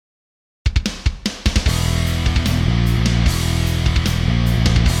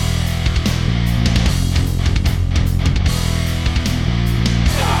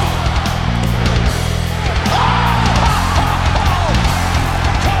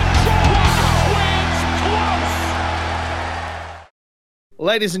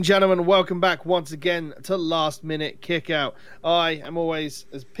Ladies and gentlemen, welcome back once again to Last Minute Kickout. I am always,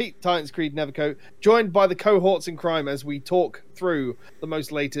 as Pete Titans Creed Nevercoat, joined by the cohorts in crime as we talk through the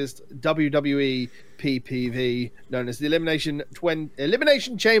most latest WWE PPV, known as the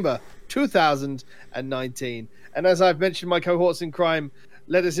Elimination Chamber 2019. And as I've mentioned, my cohorts in crime,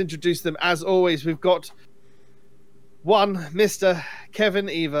 let us introduce them. As always, we've got one, Mr.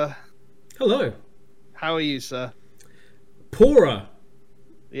 Kevin Eva. Hello. How are you, sir? Poorer.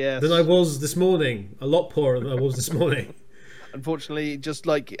 Yes. Than I was this morning. A lot poorer than I was this morning. Unfortunately, just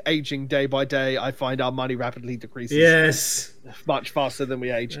like aging day by day, I find our money rapidly decreases. Yes. Much faster than we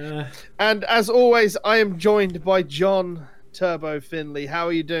age. And as always, I am joined by John Turbo Finley. How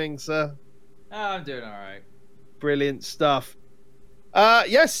are you doing, sir? I'm doing all right. Brilliant stuff.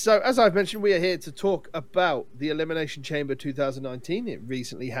 Yes, so as I've mentioned, we are here to talk about the Elimination Chamber 2019. It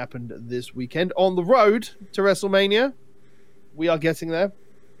recently happened this weekend on the road to WrestleMania. We are getting there.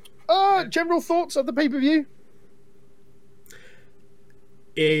 General thoughts of the pay-per-view?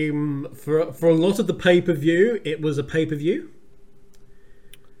 For a lot of the pay-per-view, it was a pay-per-view.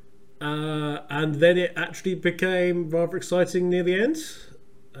 And then it actually became rather exciting near the end.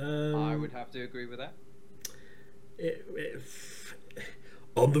 I would have to agree with that.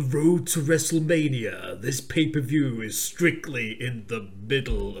 On the road to WrestleMania, this pay-per-view is strictly in the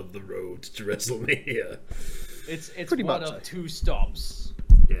middle of the road to WrestleMania. It's Pretty one much of so. two stops.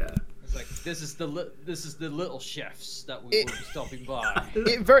 Yeah. It's like this is the little chefs that we will be stopping by.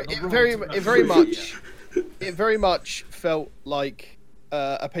 It very much felt like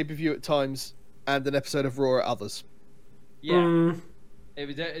a pay-per-view at times and an episode of Raw at others. Yeah,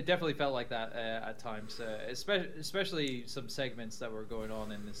 it definitely felt like that at times, especially some segments that were going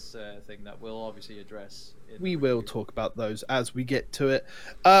on in this thing that we'll obviously address. We will talk about those as we get to it.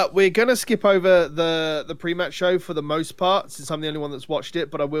 We're going to skip over the pre-match show for the most part, since I'm the only one that's watched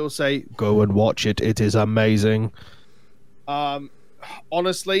it, but I will say, go and watch it. It is amazing.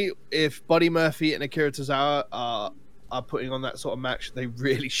 Honestly, if Buddy Murphy and Akira Tozawa are putting on that sort of match, they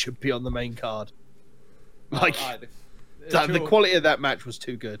really should be on the main card. The quality of that match was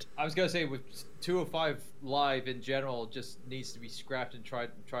too good. I was gonna say, with 205 Live in general, just needs to be scrapped and try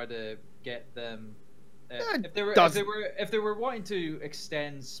to get them. If they were wanting to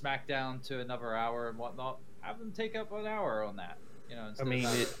extend SmackDown to another hour and whatnot, have them take up an hour on that. You know, I mean,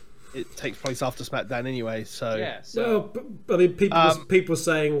 it takes place after SmackDown anyway, so yeah. So well, I mean, people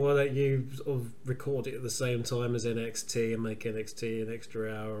saying, why don't you sort of record it at the same time as NXT and make NXT an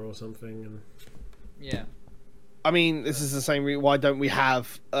extra hour or something? And yeah. I mean, this is the same reason. Why don't we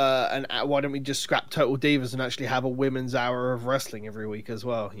have why don't we just scrap Total Divas and actually have a women's hour of wrestling every week as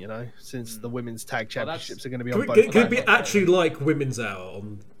well? You know, since the women's tag championships are going to be on both. Could it be actually like Women's Hour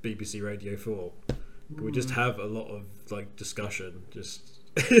on BBC Radio 4? Could we just have a lot of like discussion? Just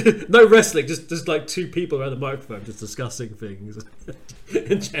no wrestling, just like two people around the microphone just discussing things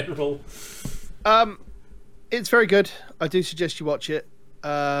in general. It's very good. I do suggest you watch it.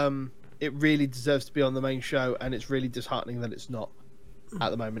 It really deserves to be on the main show, and it's really disheartening that it's not at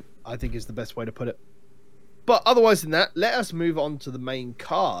the moment, I think is the best way to put it. But otherwise than that, let us move on to the main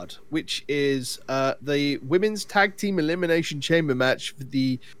card, which is the Women's Tag Team Elimination Chamber match for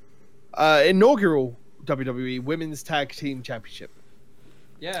the inaugural WWE Women's Tag Team Championship.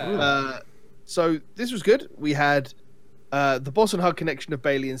 Yeah. So this was good. We had the Boss and Hug connection of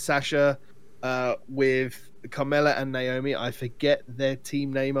Bayley and Sasha with Carmella and Naomi. I forget their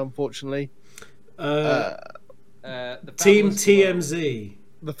team name, unfortunately. The Team TMZ. TMZ.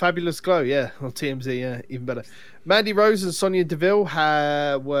 The Fabulous Glow, yeah. Or TMZ, yeah, even better. Mandy Rose and Sonya Deville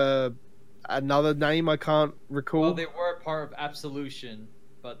were another name I can't recall. Well, they were part of Absolution,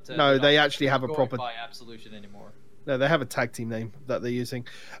 but no, they actually have a proper by Absolution anymore. No, they have a tag team name that they're using.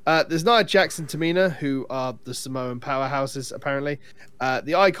 There's Nia Jax and Tamina, who are the Samoan powerhouses, apparently.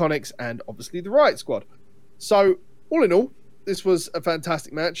 The Iconics, and obviously the Riot Squad. So, all in all, this was a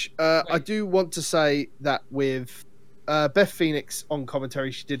fantastic match. I do want to say that with Beth Phoenix on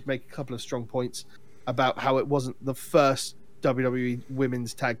commentary, she did make a couple of strong points about how it wasn't the first WWE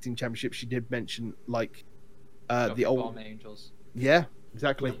Women's Tag Team Championship. She did mention, like, the old... Bomb Angels. Yeah,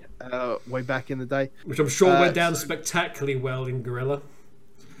 exactly. Way back in the day. Which I'm sure went down spectacularly well in Gorilla.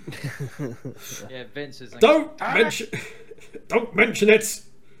 Yeah, Vince is like... Don't mention it!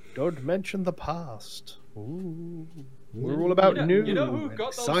 Don't mention the past. Ooh. We're all about new, you know who got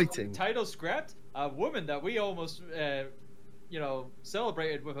exciting. those titles scrapped? A woman that we almost,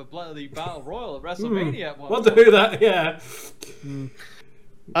 celebrated with a bloody battle royal at WrestleMania at one point. Wonder who that? Yeah.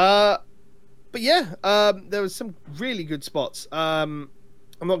 But yeah, there was some really good spots.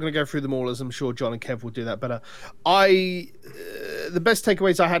 I'm not going to go through them all, as I'm sure John and Kev will do that better. the best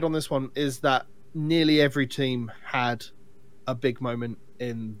takeaways I had on this one is that nearly every team had a big moment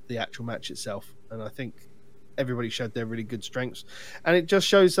in the actual match itself, and I think everybody showed their really good strengths, and it just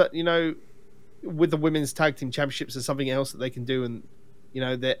shows that, you know, with the women's tag team championships, there's something else that they can do, and you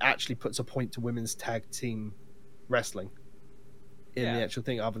know, that actually puts a point to women's tag team wrestling in the actual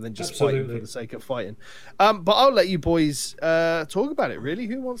thing, other than just fighting for the sake of fighting. But I'll let you boys talk about it. Really,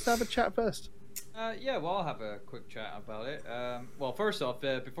 who wants to have a chat first? Yeah, well, I'll have a quick chat about it. Well, first off,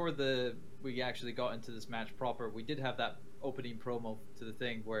 before we actually got into this match proper, we did have that opening promo to the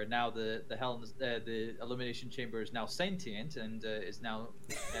thing where now the Elimination Chamber is now sentient and is now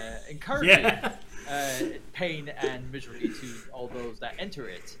encouraging pain and misery to all those that enter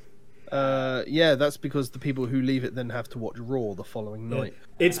it. Yeah, that's because the people who leave it then have to watch Raw the following night.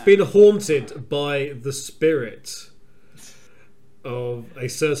 It's been haunted by the spirit of a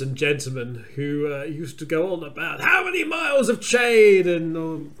certain gentleman who used to go on about how many miles of chain and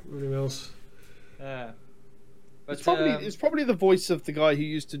anything else. But it's probably the voice of the guy who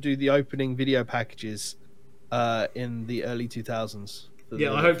used to do the opening video packages in the early 2000s.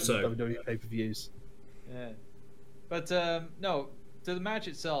 I hope so. WWE pay-per-views. Yeah, but no, to the match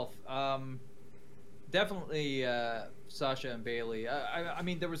itself, definitely Sasha and Bayley. I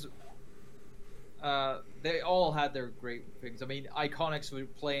mean, there was. They all had their great things. I mean, Iconics were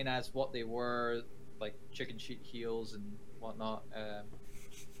playing as what they were, like chicken shit heels and whatnot,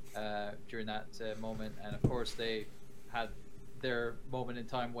 during that moment. And of course, they had their moment in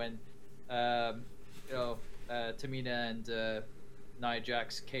time when, Tamina and Nia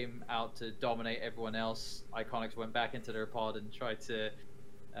Jax came out to dominate everyone else. Iconics went back into their pod and tried to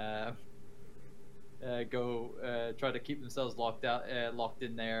try to keep themselves locked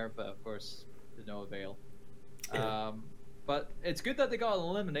in there, but of course, to no avail. But it's good that they got an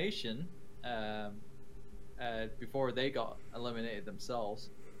elimination before they got eliminated themselves.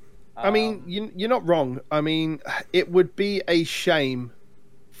 I mean, you're not wrong. I mean, it would be a shame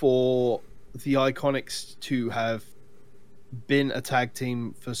for the Iconics to have been a tag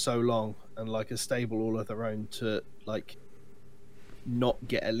team for so long and like a stable all of their own to like not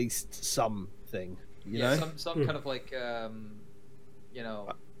get at least something, you know? Some kind of like, you know.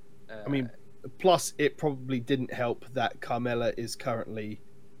 I mean, plus it probably didn't help that Carmella is currently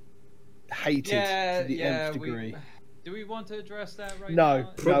hated to the nth degree. Do we want to address that right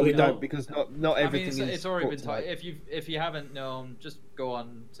now? No, we don't, because not everything is. It's already been talked. If you haven't known, just go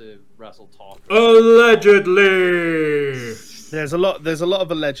on to Wrestle Talk. Allegedly. There's a lot of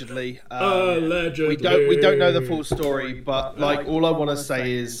allegedly. Allegedly. We don't know the full story, but like all I want to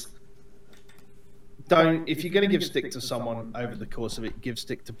say is, if you're going to give stick to someone over the course of it, give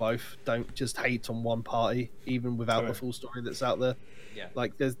stick to both. Don't just hate on one party, even without the full story that's out there. Yeah.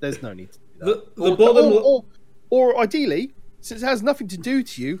 Like there's no need to do that. Or ideally, since it has nothing to do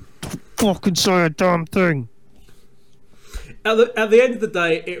to you, fucking say a damn thing. At the end of the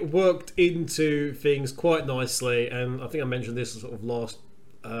day, it worked into things quite nicely, and I think I mentioned this sort of last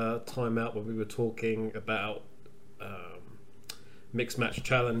time out when we were talking about Mixed Match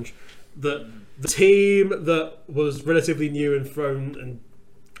Challenge, that the team that was relatively new and thrown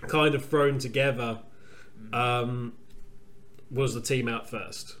together was the team out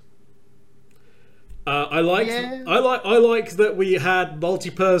first. I like that we had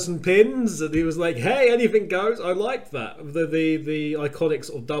multi-person pins, and he was like, "Hey, anything goes." I liked that. The iconic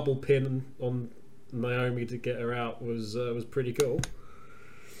sort of double pin on Naomi to get her out was pretty cool.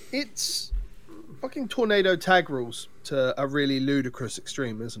 It's fucking tornado tag rules to a really ludicrous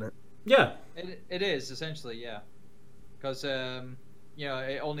extreme, isn't it? Yeah, it is essentially, yeah, because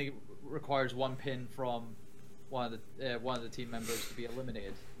it only requires one pin from one of the team members to be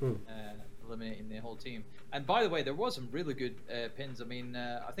eliminated. Eliminating the whole team. And by the way, there was some really good pins. I mean,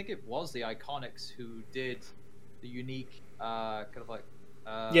 I think it was the Iconics who did the unique kind of like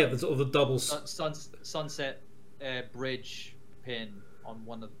the sort of the double sunset bridge pin on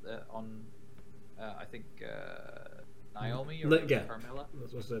one of I think Naomi or Carmella.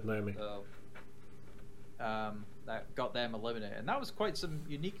 That's what I said, Naomi. So, that got them eliminated, and that was quite some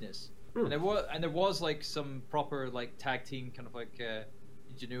uniqueness. And there was like some proper like tag team kind of like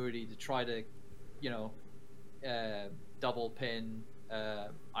ingenuity to try to, double pin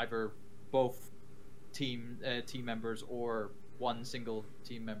either both team members or one single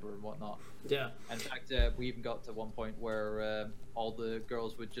team member and whatnot. Yeah. In fact, we even got to one point where all the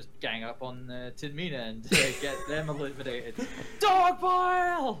girls would just gang up on Tamina and get them eliminated. Dog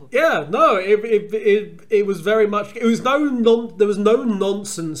pile. Yeah, no, it was very much. It was there was no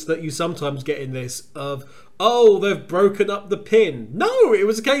nonsense that you sometimes get in this of, oh, they've broken up the pin. No, it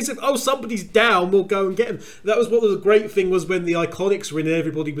was a case of, oh, somebody's down, we'll go and get him. That was what the great thing was when the Iconics were in and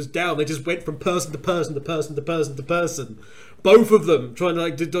everybody was down. They just went from person to person to person to person to person. Both of them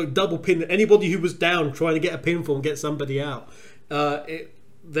trying to double pin anybody who was down, trying to get a pinfall and get somebody out.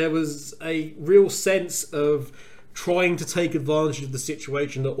 There was a real sense of trying to take advantage of the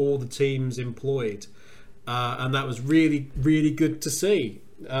situation that all the teams employed. And that was really, really good to see.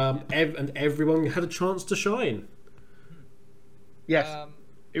 And everyone had a chance to shine. Yes,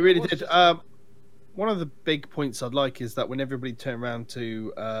 it really did. One of the big points I'd like is that when everybody turned around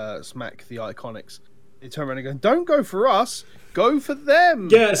to smack the Iconics, they turn around and go, "Don't go for us, go for them."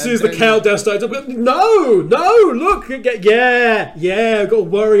 Yeah, as soon as the countdown started, no, look, yeah, got to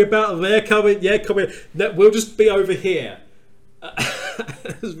worry about them. They're coming, coming. We'll just be over here.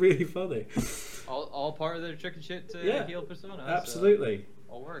 It was really funny. All part of their chicken shit heel persona. Absolutely.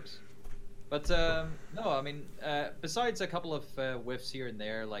 So all works. But no, I mean, besides a couple of whiffs here and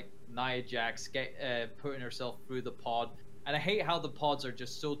there, like Nia Jax putting herself through the pod, and I hate how the pods are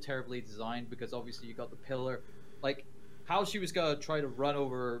just so terribly designed, because obviously you got the pillar, like how she was gonna try to run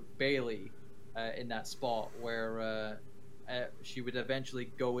over Bayley in that spot where she would eventually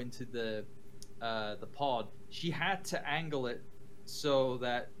go into the pod. She had to angle it so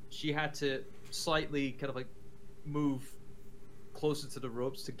that she had to slightly kind of like move closer to the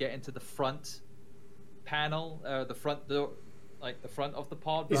ropes to get into the front panel, the front door, like the front of the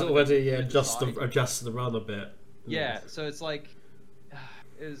pod. He's already adjust the run a bit. Yeah, so it's like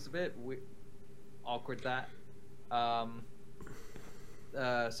it was a bit awkward that. Some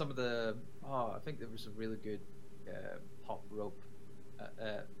of the I think there was a really good top rope,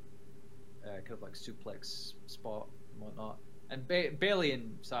 kind of like suplex spot and whatnot. And Bayley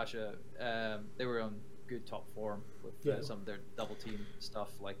and Sasha, they were on good top form with some of their double team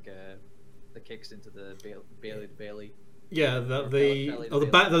stuff, like the kicks into the Bayley to Bayley. Yeah,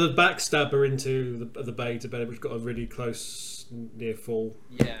 the backstabber into the Bay to Bayley, which got a really close near fall.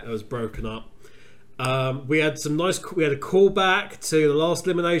 Yeah, it was broken up. We had a callback to the last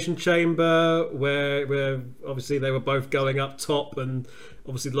Elimination Chamber where obviously they were both going up top, and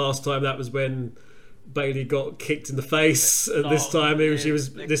obviously last time that was when Bayley got kicked in the face, and this time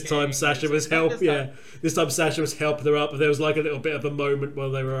Sasha was helping. Yeah, this time Sasha was helping her up, and there was like a little bit of a moment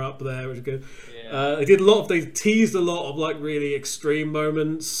while they were up there, which was good. Yeah. They teased a lot of like really extreme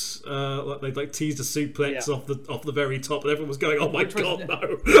moments, like they teased a suplex off the very top, and everyone was going, "Oh my god, no!"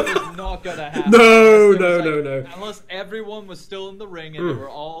 It was not gonna happen. No. Unless everyone was still in the ring and they were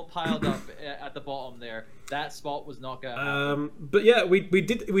all piled up at the bottom there, that spot was not gonna happen. But yeah, we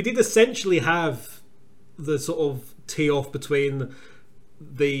did essentially have the sort of tee off between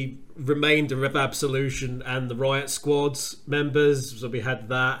the remainder of Absolution and the Riot Squad's members. So we had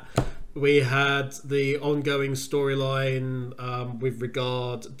that. We had the ongoing storyline with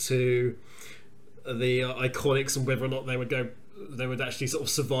regard to the Iconics and whether or not they would actually sort of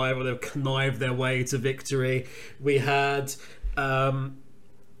survive, or they would connive their way to victory. We had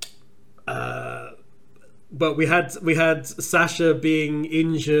but we had Sasha being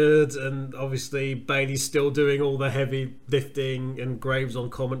injured, and obviously Bayley's still doing all the heavy lifting, and Graves on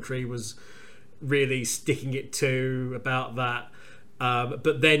commentary was really sticking it to about that.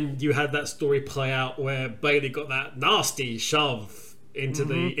 But then you had that story play out where Bayley got that nasty shove into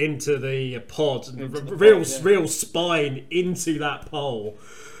the pod, and real spine into that pole.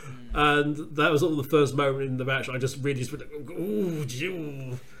 And that was sort of the first moment in the match. I just really went, ooh.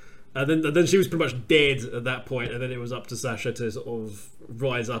 And then she was pretty much dead at that point, and then it was up to Sasha to sort of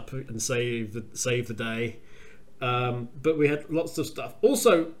rise up and save the day. But we had lots of stuff.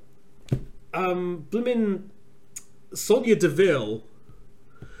 Also, blooming Sonya Deville,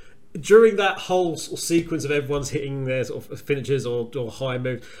 during that whole sort of sequence of everyone's hitting their sort of finishers or high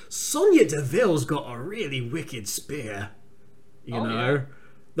moves, Sonya Deville's got a really wicked spear. You know. Yeah.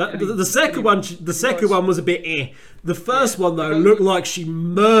 The second one was a bit eh. The first one though looked like she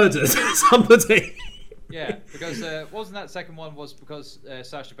murdered somebody. Yeah, because wasn't that second one was because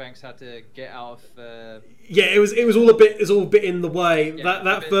Sasha Banks had to get out of. Yeah, it was all a bit in the way. Yeah,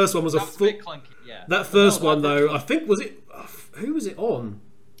 that first one was a bit clunky. Yeah. That first one though, I think was it. Who was it on?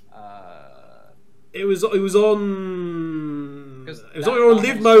 It was on. It was on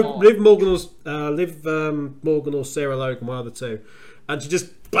Liv Morgan or Sarah Logan, one of the two, and she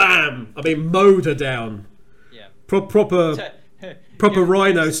just mowed her down. Yeah. Proper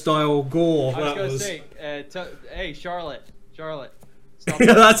Rhino style gore. I was going to say, hey Charlotte. Stop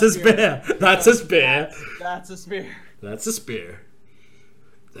that's a spear. That's a spear. That's a spear. That's a spear.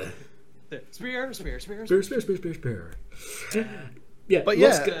 Spear. Yeah, But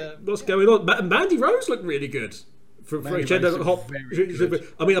what's going on? Mandy Rose looked really good for Mandy a gender Rose hop. looked very good.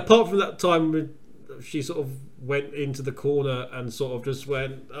 I mean, apart from that time when she sort of went into the corner and sort of just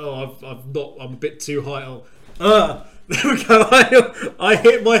went, "Oh, I'm a bit too high." There we go. I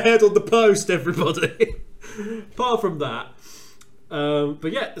hit my head on the post, everybody. Apart from that,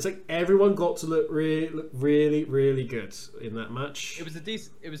 but yeah, it's like everyone got to look really, really good in that match.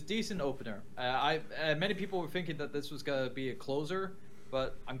 It was decent opener. Many people were thinking that this was gonna be a closer,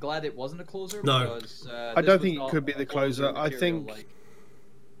 but I'm glad it wasn't a closer. No, because, I don't think it could be the closer. I think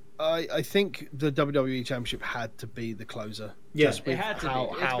the WWE Championship had to be the closer. Yeah, it had to be.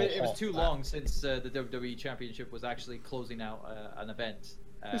 It was too long since the WWE Championship was actually closing out an event.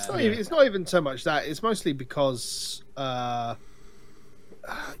 It's not even so much that. It's mostly because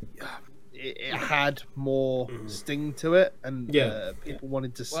it had more sting to it, and people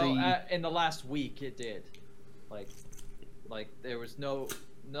wanted to see. Well, in the last week, it did. Like there was not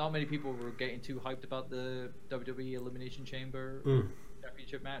many people were getting too hyped about the WWE Elimination Chamber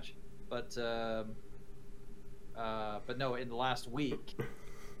Championship match, but no, in the last week,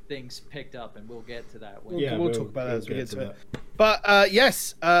 things picked up, and we'll get to that. We'll talk about that as we get to it. But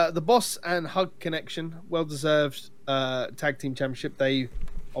yes, the Boss and Hug Connection, well-deserved tag team championship. They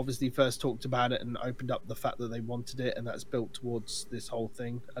obviously first talked about it and opened up the fact that they wanted it, and that's built towards this whole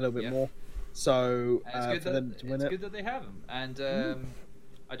thing a little bit more. So it's for them to win it, it's good that they have them. And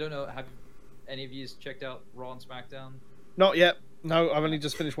I don't know, have any of you checked out Raw and SmackDown? Not yet. No, I've only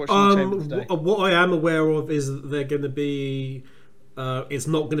just finished watching the Chamber today. What I am aware of is that they're going to be. It's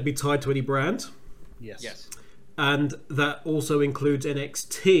not going to be tied to any brand. Yes. And that also includes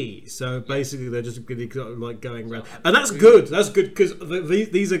NXT. So basically, they're just going to going around, and that's good. That's good because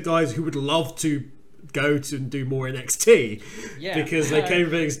these are guys who would love to go to and do more NXT. Yeah, because they came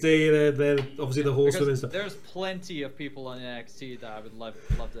from NXT. They're obviously the Horsemen and stuff. There's plenty of people on NXT that I would love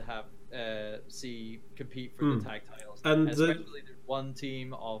to have see compete for the tag titles, and especially the one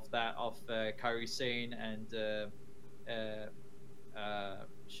team of Kairi Sane and Io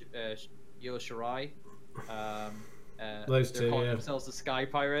Shirai. Those they're two, calling themselves the Sky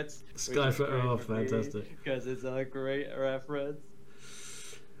Pirates. Fantastic! Because it's a great reference.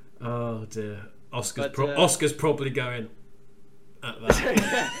 Oh dear, Oscar's probably going at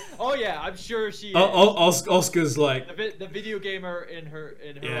that. Oh yeah, I'm sure she is. Oscar's like the video gamer in her.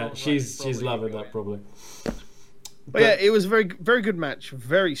 Yeah, she's loving that probably. But yeah, it was a very very good match.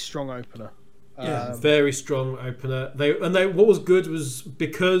 Very strong opener. Yeah, very strong opener. They what was good was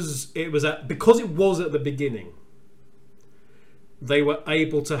because it was at the beginning. They were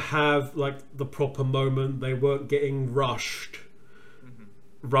able to have like the proper moment. They weren't getting rushed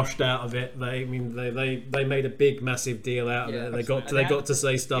out of it. They made a big massive deal out of it. They got to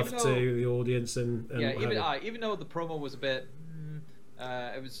say stuff to the audience and even though the promo was a bit,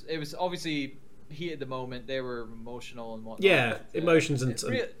 it was obviously heat at the moment. They were emotional and whatnot. Yeah, emotions and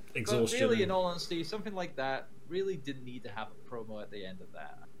exhaustion. But really, in all honesty, something like that really didn't need to have a promo at the end of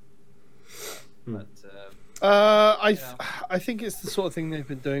that. I think it's the sort of thing they've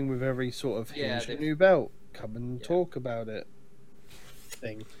been doing with every sort of new belt. Come and talk about it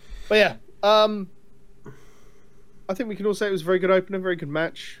thing. But yeah, I think we can all say it was a very good opener, very good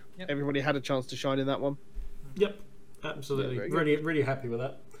match. Yep. Everybody had a chance to shine in that one. Yep, absolutely. Really happy with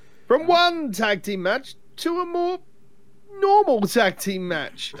that. From one tag team match to a more normal tag team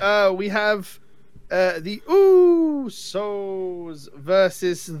match, we have the Usos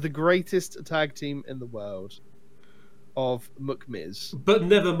versus the greatest tag team in the world of McMiz. But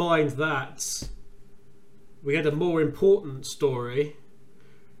never mind that. We had a more important story.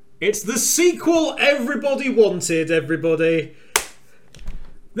 It's the sequel everybody wanted, everybody.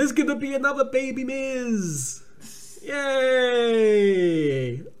 There's going to be another Baby Miz.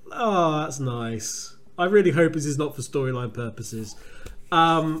 Yay! Oh, that's nice. I really hope this is not for storyline purposes.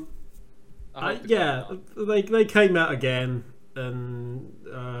 They came out again, and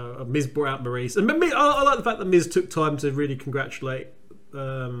Miz brought out Maurice. And I like the fact that Miz took time to really congratulate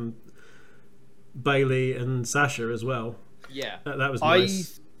Bayley and Sasha as well. Yeah, that was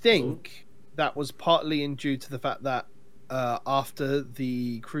nice. I think that was partly in due to the fact that after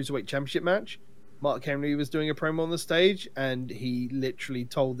the Cruiserweight Championship match, Mark Henry was doing a promo on the stage, and he literally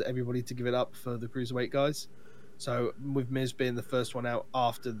told everybody to give it up for the Cruiserweight guys. So with Miz being the first one out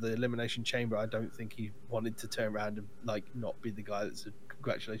after the Elimination Chamber, I don't think he wanted to turn around and not be the guy that said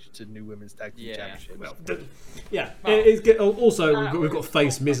congratulations to New Women's Tag Team Championship. Well, we've got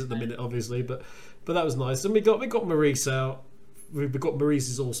face Miz at the minute, obviously, but that was nice. And we got Maurice out. We got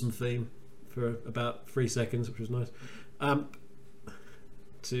Maurice's awesome theme for about 3 seconds, which was nice.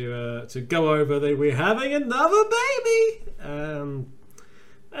 to go over that we're having another baby. And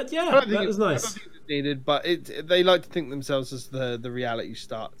yeah, that was nice. I don't think it's needed, but they like to think themselves as the reality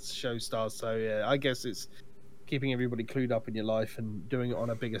show stars. So yeah, I guess it's keeping everybody clued up in your life and doing it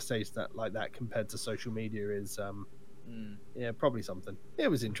on a bigger stage like that compared to social media is yeah, probably something. It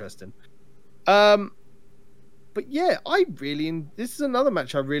was interesting. But yeah, this is another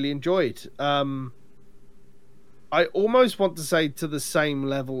match I really enjoyed. I almost want to say to the same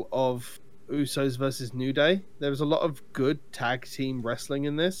level of Usos versus New Day. There was a lot of good tag team wrestling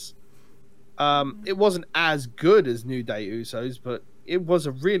in this. It wasn't as good as New Day Usos, but it was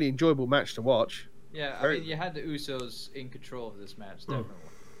a really enjoyable match to watch. Yeah, I mean, you had the Usos in control of this match, definitely.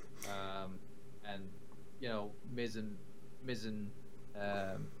 And you know, Miz and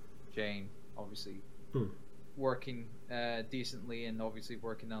Jane obviously working decently, and obviously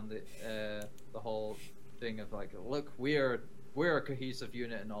working on the whole thing of like, look, we're a cohesive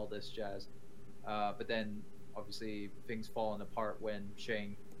unit and all this jazz. But then obviously things falling apart when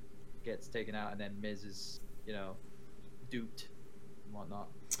Shane gets taken out, and then Miz is, you know, duped and whatnot.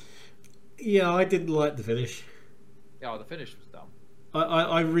 Yeah, I didn't like the finish. Yeah, the finish was dumb.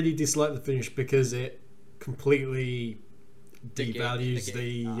 I really disliked the finish because it completely devalues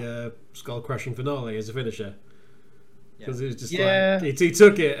the skull crushing finale as a finisher. Because it was just like he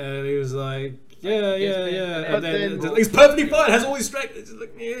took it and he was like, yeah, and then he's perfectly fine, has all his strength. It's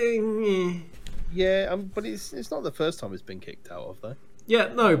like, yeah, but it's not the first time it's been kicked out of though.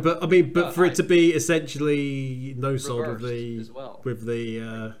 Yeah, no, but I mean, for it to be essentially no sold with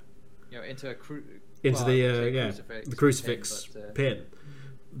the you know, into the crucifix pin.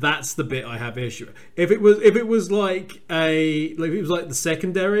 That's the bit I have issue. If it was like the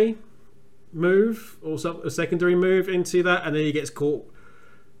secondary move or a secondary move into that, and then he gets caught.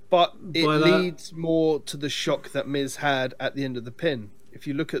 But it leads more to the shock that Miz had at the end of the pin. If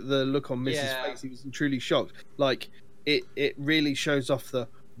you look at the look on Miz's face, he was truly shocked. Like it really shows off the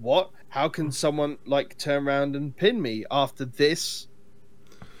what? How can someone like turn around and pin me after this?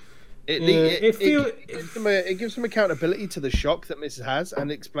 It gives him accountability to the shock that Miz has,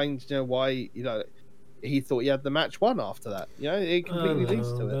 and explains, you know, why, you know, he thought he had the match won after that. You know, it completely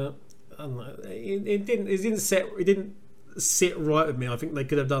leads to it. It didn't sit right with me. I think they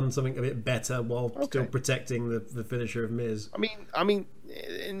could have done something a bit better while still protecting the finisher of Miz. I mean,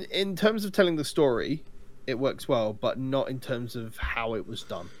 in terms of telling the story, it works well, but not in terms of how it was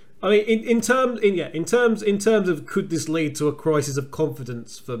done. I mean, in terms of could this lead to a crisis of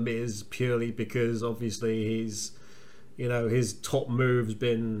confidence for Miz purely because obviously his top move's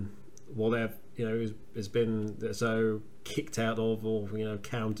been whatever, you know, has been so kicked out of or, you know,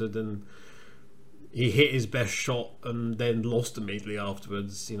 countered, and he hit his best shot and then lost immediately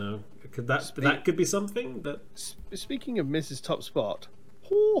afterwards. You know, that could be something. But speaking of Miz's top spot,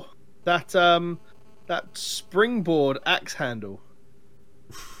 that springboard axe handle.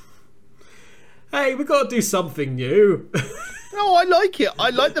 Hey, we got to do something new. No, I like it. I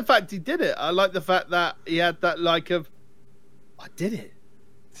like the fact he did it. I like the fact that he had that like of, I did it.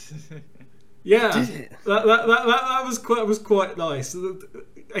 Yeah, I did it. That was quite nice.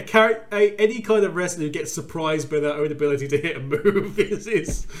 Any kind of wrestler who gets surprised by their own ability to hit a move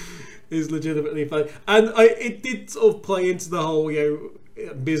is legitimately funny. And it did sort of play into the whole, you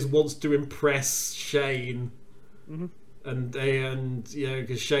know, Miz wants to impress Shane. Mm-hmm. And you know,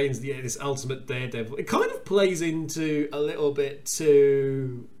 because Shane's this ultimate daredevil. It kind of plays into a little bit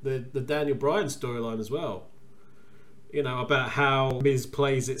to the Daniel Bryan storyline as well. You know, about how Miz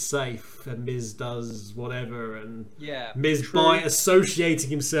plays it safe and Miz does whatever, and Miz by associating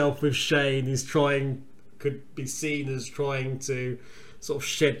himself with Shane could be seen as trying to sort of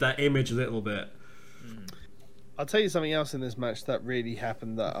shed that image a little bit. I'll tell you something else in this match that really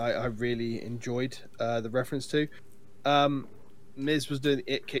happened that I really enjoyed the reference to. Miz was doing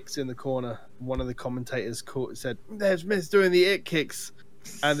the it kicks in the corner. One of the commentators said, "There's Miz doing the it kicks,"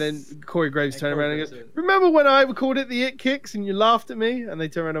 and then Corey Graves turned around and goes, "Remember when I called it the it kicks and you laughed at me?" And they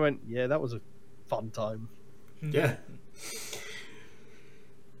turned around and went, "Yeah, that was a fun time." Yeah.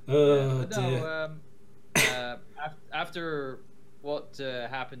 After what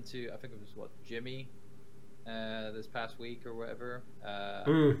happened to, I think it was Jimmy this past week or whatever.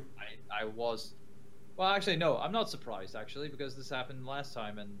 I was. Well, actually, no, I'm not surprised, actually, because this happened last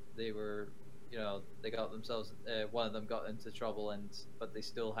time, and they were, you know, they got themselves, one of them got into trouble, but they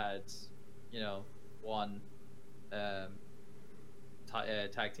still had, you know, won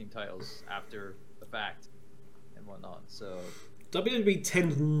tag team titles after the fact and whatnot, so... WWE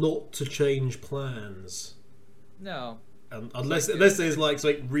tend not to change plans. No. unless there's like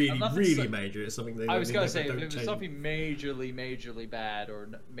something really major. It's something I was gonna say if it was something majorly bad or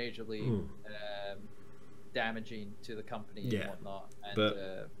majorly damaging to the company and whatnot,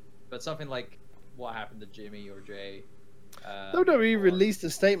 but something like what happened to Jimmy or Jay. WWE released a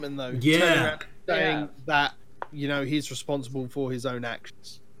statement though, saying that he's responsible for his own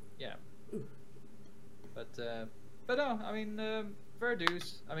actions. Yeah, but no, I mean, fair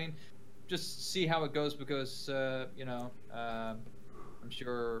dues. I mean, just see how it goes because I'm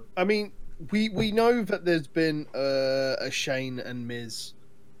sure. I mean, we know that there's been a Shane and Miz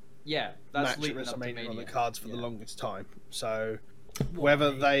that's match at WrestleMania on the cards for the longest time. So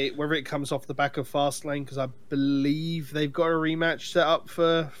whether it comes off the back of Fastlane, because I believe they've got a rematch set up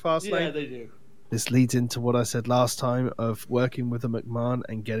for Fastlane. Yeah, they do. This leads into what I said last time of working with a McMahon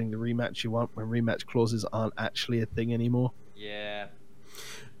and getting the rematch you want when rematch clauses aren't actually a thing anymore. Yeah.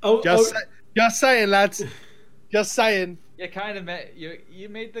 Just saying, lads. Just saying. You kind of you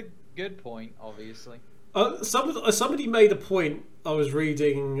made the good point, obviously. Somebody made a point I was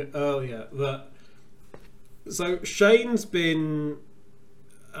reading earlier that so Shane's been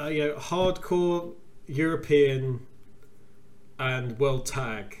hardcore European and World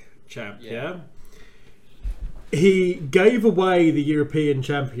Tag Champ. Yeah. He gave away the European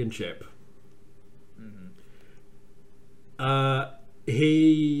Championship.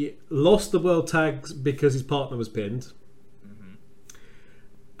 He lost the World Tags because his partner was pinned.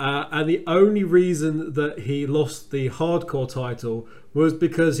 And the only reason that he lost the hardcore title was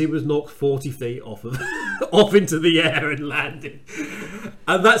because he was knocked 40 feet off into the air and landed.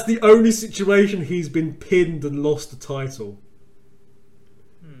 And that's the only situation he's been pinned and lost the title.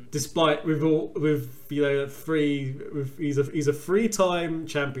 Despite he's a 3-time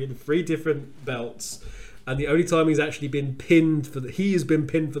champion, 3 different belts, and the only time he's actually been pinned for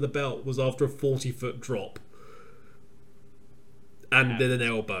the belt was after a 40-foot drop. And then an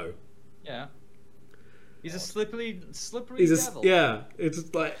elbow. Yeah. He's a slippery devil. Yeah.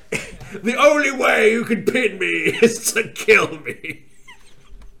 It's like the only way you can pin me is to kill me.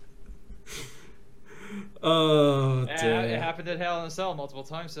 Oh dear. It happened at Hell in a Cell multiple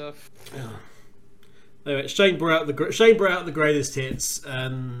times, so anyway, Shane brought out the greatest hits,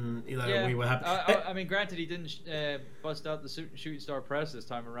 and we were happy. I mean, granted, he didn't bust out the shooting star press this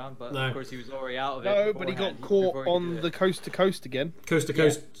time around, but of course he was already out of it. No, but he got caught on the coast to coast again. Coast to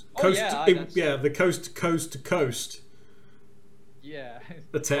coast, the coast to coast. Yeah.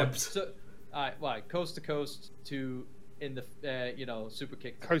 Attempt. So, coast to coast to super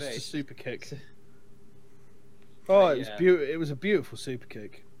kick. Coast to super kick. Oh, it was a beautiful super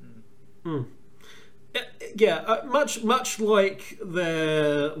kick. Much like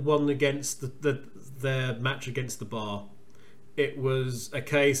their one against their match against the Bar, it was a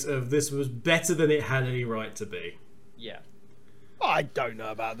case of this was better than it had any right to be. Yeah, I don't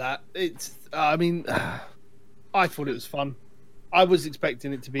know about that. I thought it was fun. I was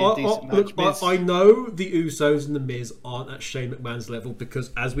expecting it to be a decent match. Look, I know the Usos and the Miz aren't at Shane McMahon's level because,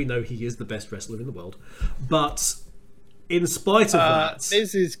 as we know, he is the best wrestler in the world. But in spite of that,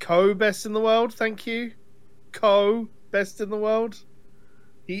 Miz is best in the world. Thank you, best in the world.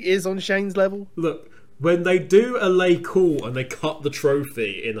 He is on Shane's level. Look, when they do a lay call and they cut the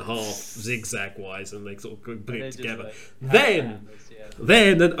trophy in half zigzag wise and they sort of put it together, then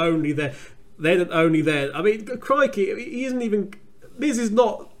and only then. Then and only then. I mean, crikey, he isn't even. Miz is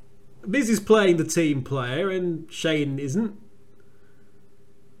playing the team player, and Shane isn't.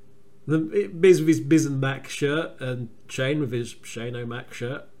 Miz with his Miz and Mac shirt, and Shane with his Shane O'Mac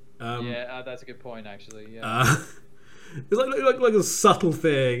shirt. That's a good point, actually. Yeah. It's like a subtle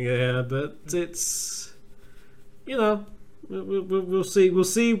thing, but it's we'll see. We'll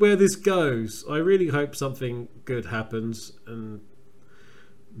see where this goes. I really hope something good happens and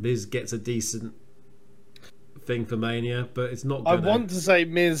Miz gets a decent thing for Mania, but it's not. I want to say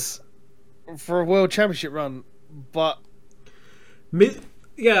Miz for a World Championship run, but Miz.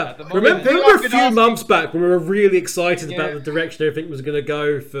 Yeah, remember a few months back when we were really excited about the direction everything was going to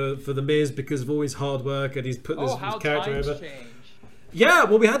go for the Miz because of all his hard work and he's put his character over. Change. Yeah,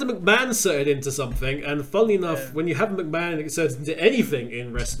 well, we had a McMahon inserted into something, and funnily enough, when you have a McMahon inserted into anything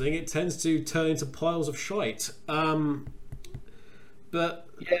in wrestling, it tends to turn into piles of shite. But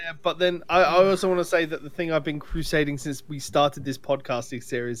then I also want to say that the thing I've been crusading since we started this podcasting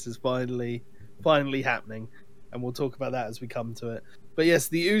series is finally happening, and we'll talk about that as we come to it. But yes,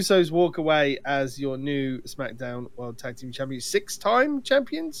 the Usos walk away as your new SmackDown World Tag Team Champions, 6-time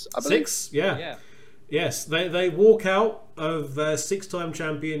champions, I believe. 6, yeah. Yes, they walk out of 6-time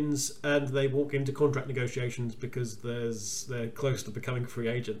champions and they walk into contract negotiations because they're close to becoming free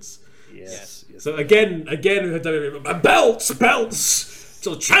agents. Yes. So again, we had WWE belts.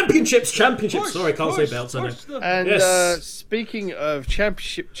 So championships. Sorry, I can't say belts. And speaking of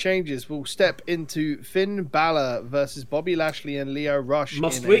championship changes, we'll step into Finn Balor versus Bobby Lashley and Lio Rush in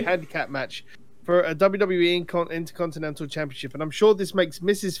a handicap match for a WWE Intercontinental Championship. And I'm sure this makes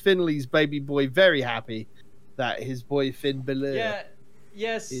Mrs. Finley's baby boy very happy that his boy Finn Balor. Yeah,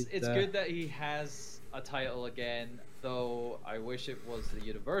 yes, it's good that he has a title again, though I wish it was the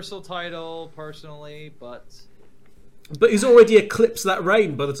Universal title personally, but he's already eclipsed that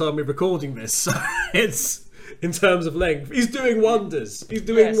reign by the time we're recording this, so it's in terms of length. He's doing wonders. He's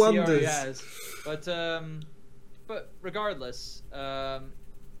doing wonders. He already has. But regardless, the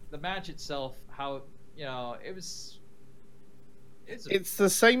match itself, how it's the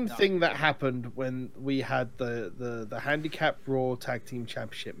same thing that happened when we had the Handicap Raw Tag Team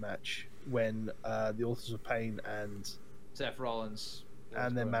Championship match when the Authors of Pain and Seth Rollins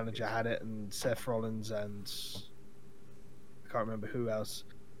and their manager had it, and Seth Rollins and I can't remember who else.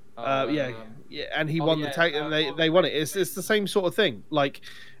 And he won the tag, and they won it. It's the same sort of thing. Like,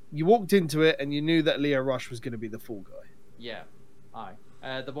 you walked into it and you knew that Lio Rush was going to be the fall guy. Yeah,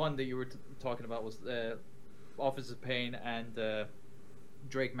 the one that you were talking about was Office of Pain and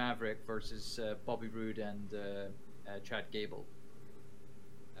Drake Maverick versus Bobby Roode and Chad Gable,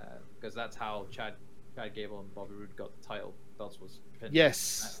 because that's how Chad Gable and Bobby Roode got the title belts. Was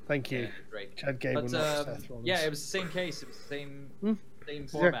yes, thank you, Drake. Chad Gable. But, Seth Rollins. Yeah, it was the same case. It was the same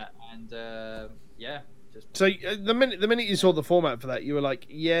format, and So the minute you saw the format for that, you were like,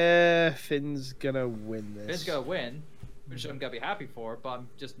 "Yeah, Finn's gonna win this. Finn's gonna win," which I'm gonna be happy for. But I'm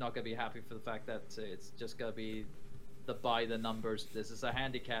just not gonna be happy for the fact that it's just gonna be the by the numbers. This is a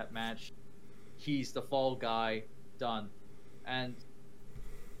handicap match. He's the fall guy. Done. And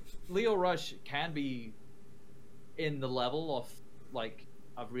Lio Rush can be in the level of like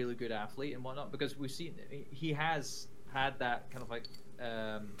a really good athlete and whatnot, because we've seen he has had that kind of like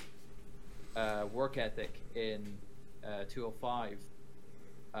work ethic in 205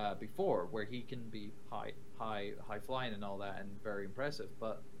 before, where he can be high flying and all that, and very impressive.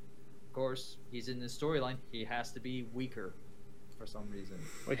 But of course, he's in this storyline. He has to be weaker for some reason.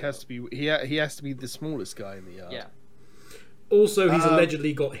 Well, he has to be. He has to be the smallest guy in the yard. Yeah. Also, he's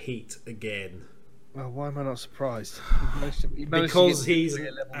allegedly got heat again. Well, why am I not surprised? Because he's an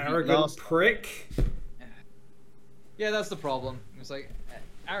arrogant prick. Yeah, that's the problem. It's like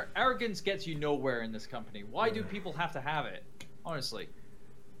arrogance gets you nowhere in this company. Why do people have to have it? Honestly,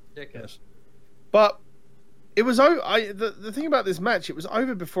 ridiculous. Yes. But it was over. The thing about this match, it was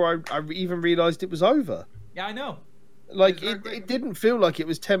over before I even realised it was over. Yeah, I know. Like it didn't feel like it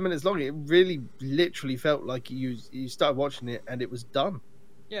was 10 minutes long. It really, literally felt like you started watching it and it was done.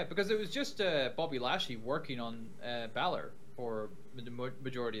 Yeah, because it was just Bobby Lashley working on Balor for the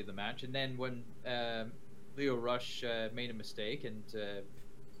majority of the match, and then when Lio Rush made a mistake and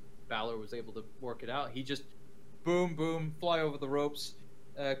Balor was able to work it out, he just boom, fly over the ropes,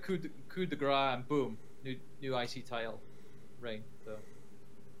 coup de grace, and boom, new IC title reign. So,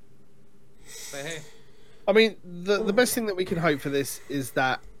 but hey. I mean, the best thing that we can hope for this is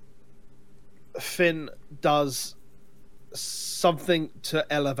that Finn does something to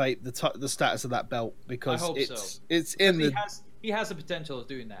elevate the status of that belt, because it's in the. He has the potential of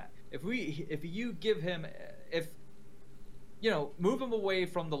doing that. If you give him, move him away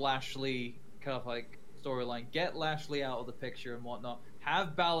from the Lashley kind of like storyline, get Lashley out of the picture and whatnot,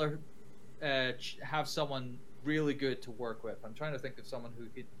 have Balor have someone really good to work with. I'm trying to think of someone who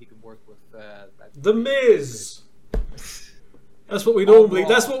he can work with. The Miz. That's what we normally.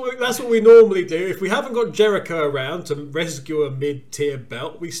 That's what we normally do. If we haven't got Jericho around to rescue a mid-tier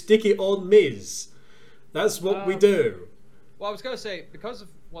belt, we stick it on Miz. That's what we do. Well, I was gonna say, because of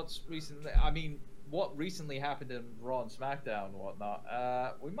what recently happened in Raw and SmackDown and whatnot,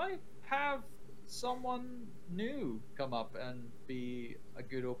 we might have someone new come up and be a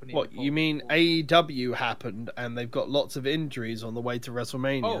good opening. What you mean? AEW happened, and they've got lots of injuries on the way to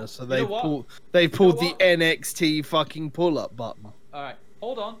WrestleMania, so they pulled the NXT fucking pull-up button. All right,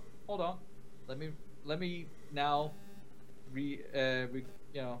 hold on. Let me now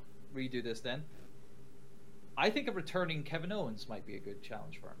redo this then. I think a returning Kevin Owens might be a good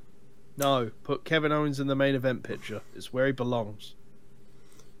challenge for him. No, put Kevin Owens in the main event picture. It's where he belongs.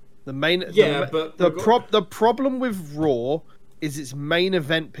 The problem with Raw is its main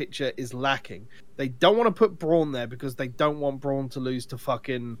event picture is lacking. They don't want to put Braun there because they don't want Braun to lose to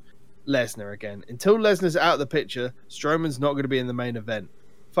fucking Lesnar again. Until Lesnar's out of the picture, Strowman's not going to be in the main event.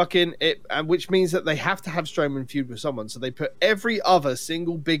 Fucking it, and which means that they have to have Strowman feud with someone. So they put every other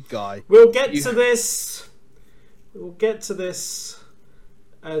single big guy. We'll get to this.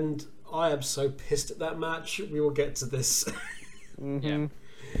 And I am so pissed at that match. We will get to this. Mm-hmm.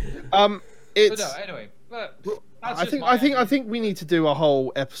 Yeah. It's. But no, anyway. But I think we need to do a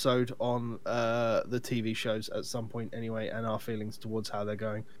whole episode on the TV shows at some point anyway, and our feelings towards how they're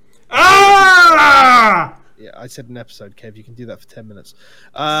going. Ah! Yeah, I said an episode, Kev. You can do that for 10 minutes.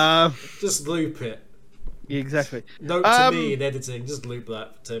 Just loop it. Yeah, exactly. Note to me in editing. Just loop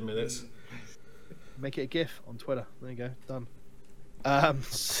that for 10 minutes. Make it a GIF on Twitter. There you go. Done.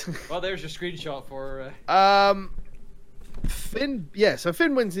 Well, there's your screenshot for. Finn. Yeah, so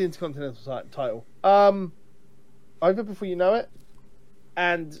Finn wins the Intercontinental title. Over before you know it.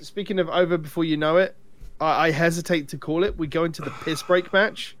 And speaking of over before you know it, I hesitate to call it. We go into the piss break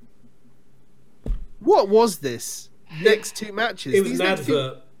match. What was this? Next two matches. It was an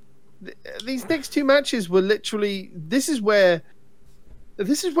advert. These next two matches were literally. This is where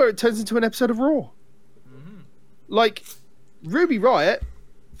it turns into an episode of Raw. Mm-hmm. Like, Ruby Riott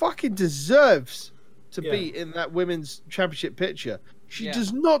fucking deserves to be in that women's championship picture. She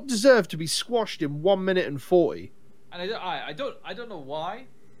does not deserve to be squashed in 1 minute and 40. And I don't know why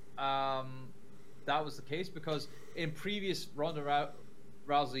that was the case, because in previous Ronda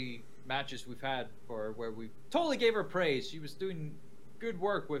Rousey matches we've had where we totally gave her praise, she was doing good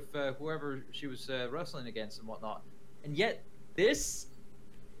work with whoever she was wrestling against and whatnot, and yet this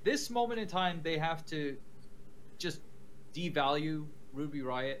moment in time they have to just devalue Ruby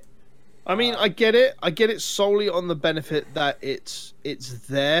Riott. I mean, I get it solely on the benefit that it's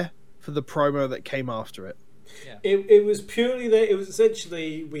there for the promo that came after it. Yeah. It was purely that it was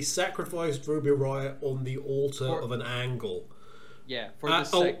essentially we sacrificed Ruby Riott on the altar of an angle. Yeah, for this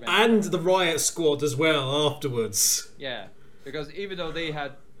segment. And the Riott Squad as well afterwards. Yeah, because even though they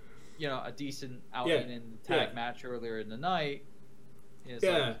had, a decent outing in the tag match earlier in the night, it's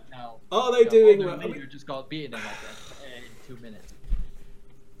like now are they doing? They just got beaten in 2 minutes.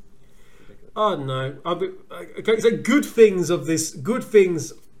 Oh no! Okay, so good things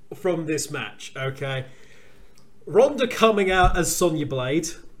from this match. Okay, Ronda coming out as Sonya Blade,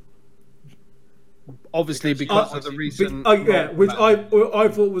 obviously because of the reason. Which I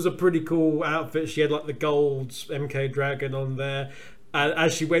thought was a pretty cool outfit. She had like the gold MK Dragon on there, and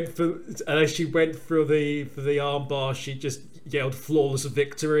as she went through the armbar, she just yelled "flawless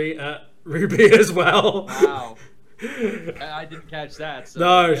victory" at Ruby as well. Wow. I didn't catch that. So,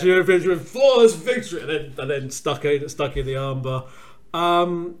 no, she finished with flawless victory, and then stuck in the armbar.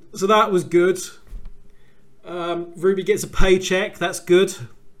 So that was good. Ruby gets a paycheck. That's good.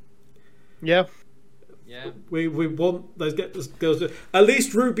 Yeah. Yeah. We want those girls. At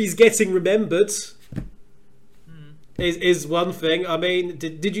least Ruby's getting remembered. Is one thing. I mean,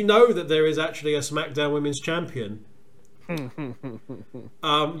 did you know that there is actually a SmackDown Women's Champion?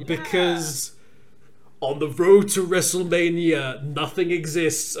 Because on the road to WrestleMania, nothing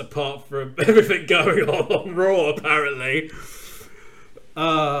exists apart from everything going on Raw, apparently.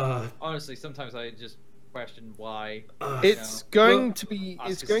 Honestly, sometimes I just question why. It's going to be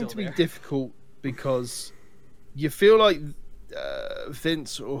difficult because you feel like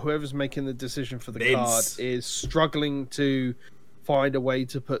Vince or whoever's making the decision for the card is struggling to find a way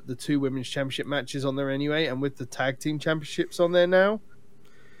to put the two women's championship matches on there anyway, and with the tag team championships on there now.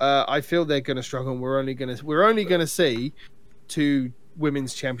 I feel they're going to struggle. And we're only going to see two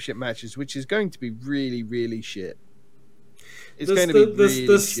women's championship matches, which is going to be really, really shit. It's going to be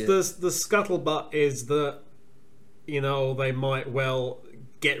really shit. The scuttlebutt is that they might well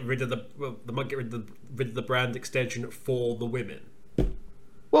get rid of the brand extension for the women.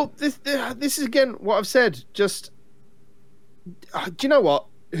 Well, this is again what I've said. Just do you know what?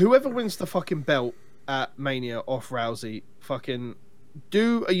 Whoever wins the fucking belt at Mania off Rousey, fucking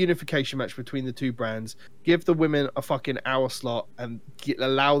do a unification match between the two brands. Give the women a fucking hour slot and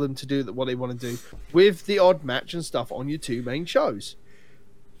allow them to do what they want to do with the odd match and stuff on your two main shows.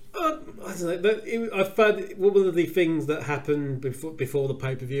 I don't know. I found one of the things that happened before the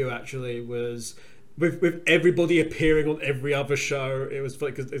pay-per-view actually was with everybody appearing on every other show. It was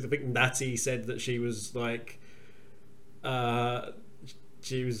funny because I think Natty said that she was like.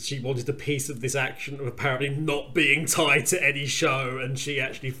 She wanted a piece of this action of apparently not being tied to any show, and she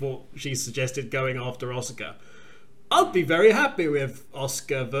suggested going after Asuka. I'd be very happy with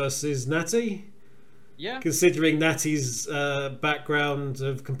Asuka versus Natty. Yeah. Considering Natty's background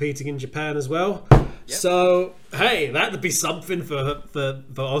of competing in Japan as well. Yep. So hey, that'd be something for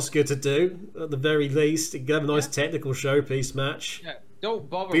Asuka to do at the very least. Have a nice technical showpiece match. Yeah. Don't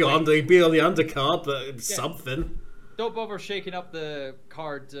bother. Be on the undercard, but something. Don't bother shaking up the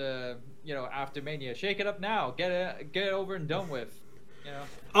card, after Mania. Shake it up now. Get it over and done with.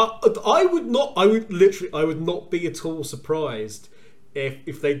 I would not be at all surprised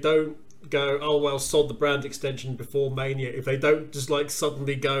if they don't go, oh well, sod the brand extension before Mania, if they don't just like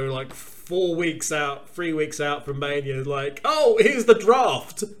suddenly go like 4 weeks out, 3 weeks out from Mania, like, oh, here's the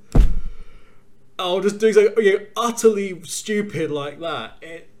draft. Oh, just doing something utterly stupid like that.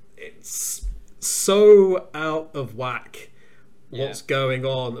 It's so out of whack what's going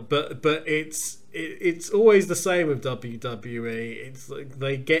on, but it's always the same with WWE. It's like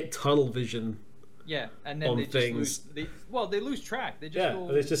they get tunnel vision. Yeah, and then they things. Just lose, they lose track. They just go,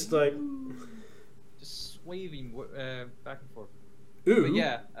 and it's just like just swaying back and forth. Ooh, but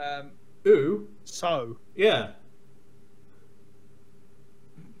yeah. Ooh, so yeah.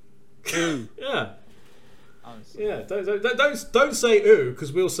 Ooh. Yeah. Honestly. Yeah. Don't say ooh,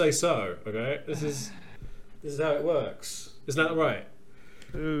 because we'll say so. Okay. This is how it works. Isn't that right?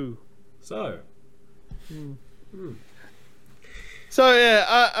 Ooh. So. So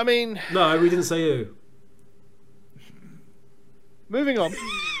yeah, I mean. No, we didn't say ooh. Moving on.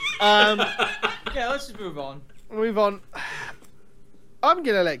 Yeah, let's just move on. Move on. I'm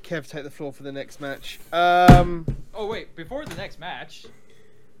gonna let Kev take the floor for the next match. Oh wait, before the next match.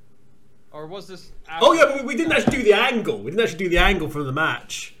 Or was this after? Oh yeah, but we didn't actually do the angle. We didn't actually do the angle from the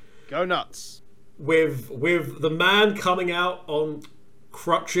match. Go nuts. With the man coming out on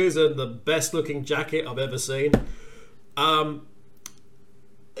crutches and the best looking jacket I've ever seen.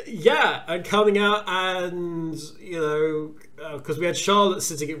 Yeah, and coming out and, you know, because we had Charlotte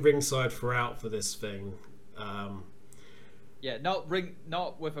sitting at ringside throughout for this thing. Yeah, not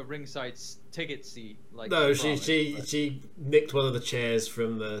with a ringside ticket seat. Like no, she nicked one of the chairs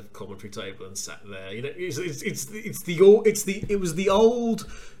from the commentary table and sat there. You know, it was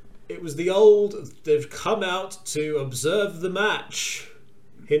the old. They've come out to observe the match.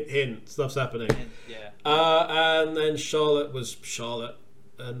 Hint, hint. Stuff's happening. Yeah. And then Charlotte was Charlotte.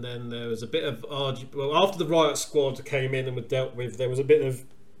 And then there was a bit of well, after the Riot Squad came in and were dealt with, there was a bit of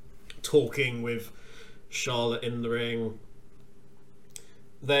talking with Charlotte in the ring.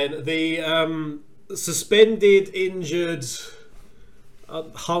 Then the suspended, injured,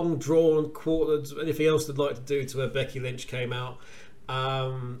 hung, drawn, quartered, anything else they'd like to do to her, Becky Lynch came out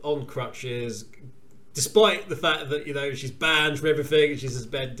on crutches, despite the fact that, you know, she's banned from everything, she's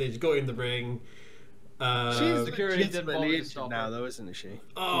suspended, she got in the ring. She's security legitimately injured now, though, isn't she?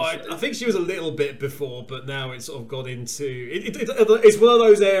 Oh, I think she was a little bit before, but now it's sort of got into it's one of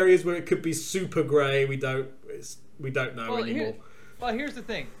those areas where it could be super grey. We don't know anymore. Well, here's the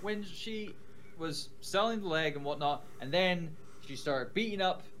thing: when she was selling the leg and whatnot, and then she started beating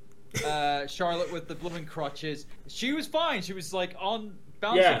up Charlotte with the blooming crutches, she was fine. She was like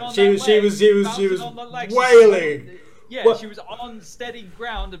bouncing on she was wailing. Yeah, well, she was on steady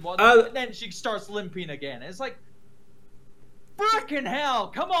ground and whatnot, and then she starts limping again. It's like, fucking hell,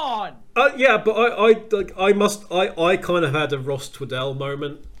 come on! Yeah, but I kind of had a Ross Twaddell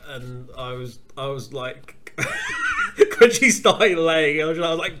moment, and I was like, when she started laying, I was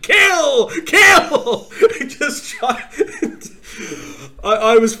like, kill! Just try.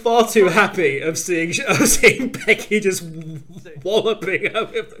 I was far too happy of seeing Becky just walloping her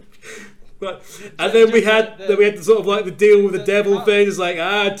with. And then we had the sort of like the deal with the devil thing. It's like,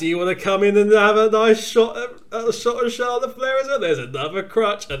 do you want to come in and have a nice shot of Charlotte Flair as well? There's another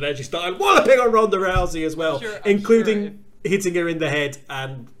crutch, and then she started walloping on Ronda Rousey as well, including hitting her in the head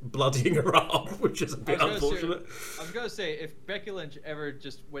and bloodying her arm, which is a bit unfortunate. I was gonna say, if Becky Lynch ever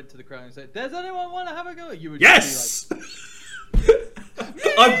just went to the crowd and said, "Does anyone want to have a go?" You would yes. Just be like,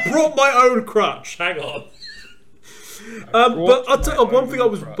 I brought my own crutch. Hang on. But I'll tell you, one thing I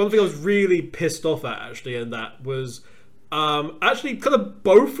was really pissed off at actually, and that was actually kind of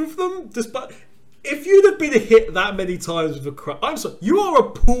both of them. Despite if you'd have been hit that many times with a crutch, I'm sorry, you are a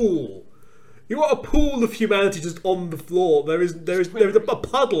pool. You are a pool of humanity just on the floor. There is a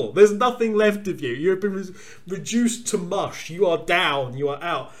puddle. There's nothing left of you. You have been reduced to mush. You are down. You are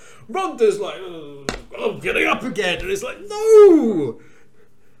out. Ronda's like, I'm getting up again, and it's like, no.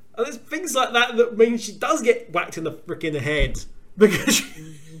 And there's things like that mean she does get whacked in the freaking head because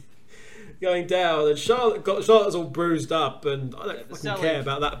she's going down, and Charlotte's all bruised up, and I don't fucking care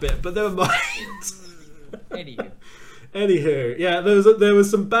about that bit. But never mind. Anywho, yeah, there was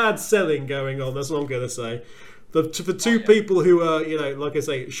some bad selling going on. That's what I'm gonna say. For two people who are, you know, like I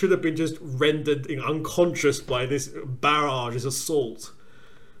say, should have been just rendered unconscious by this barrage, this assault.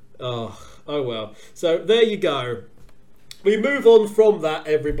 Oh well. So there you go. We move on from that,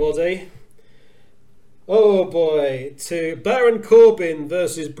 everybody. Oh boy, to Baron Corbin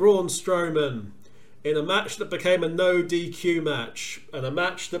versus Braun Strowman in a match that became a no DQ match, and a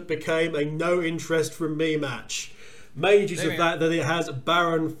match that became a no interest from me match. Made use of that it has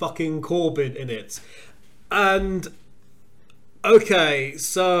Baron fucking Corbin in it. And Okay,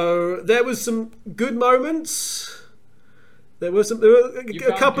 so there was some good moments. There were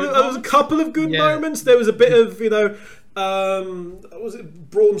a couple of good moments. There was a bit of was it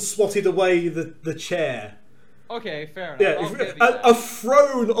Braun swatted away the chair. Okay, fair enough. Yeah, a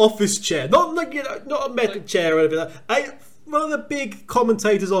thrown office chair, not not a metal chair or anything. One of the big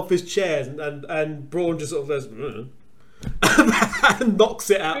commentators' office chairs, and Braun just sort of goes and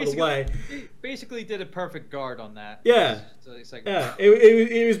knocks it out of the way. He basically did a perfect guard on that. Yeah, so it's like, yeah.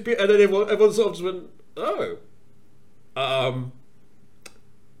 It was, and then everyone sort of just went, oh,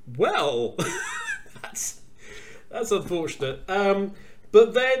 well, that's unfortunate.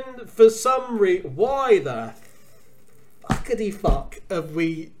 But then for some reason, why the fuckity fuck have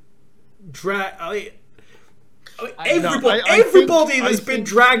we dragged? Everybody that's been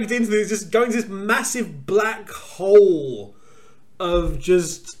dragged into this, just going to this massive black hole of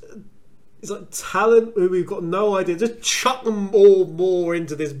just, it's like talent who we've got no idea. Just chuck them all more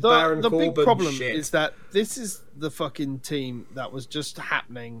into this Baron Corbin shit. The big problem is that this is the fucking team that was just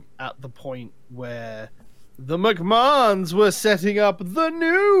happening at the point where the McMahons were setting up the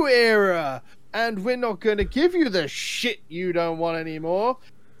new era, and we're not going to give you the shit you don't want anymore.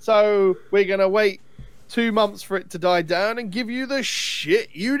 So we're going to wait 2 months for it to die down and give you the shit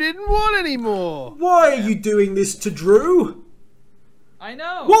you didn't want anymore. Why are you doing this to Drew? I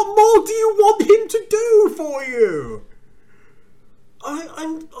know. What more do you want him to do for you?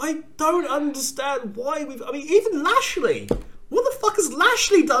 I don't understand why we've... I mean, even Lashley. What the fuck has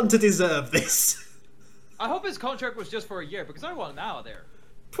Lashley done to deserve this? I hope his contract was just for a year, because I want him out of there.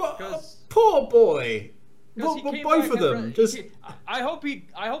 Poor boy. Well, both of them. I hope the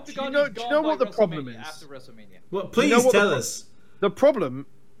do you know what the problem is after WrestleMania? Well, please tell us. The problem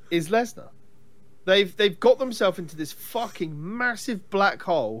is Lesnar. They've got themselves into this fucking massive black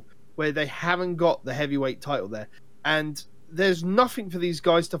hole where they haven't got the heavyweight title there, and there's nothing for these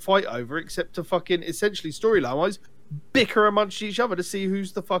guys to fight over except to fucking essentially storyline-wise bicker amongst each other to see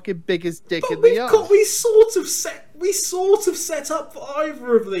who's the fucking biggest dick in the ass. We sort of set up for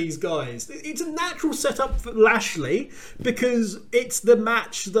either of these guys. It's a natural setup for Lashley because it's the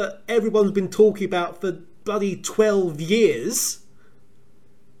match that everyone's been talking about for bloody 12 years.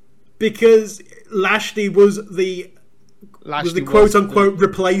 Because Lashley was the quote-unquote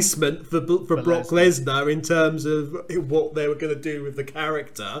replacement for Brock Lesnar in terms of what they were going to do with the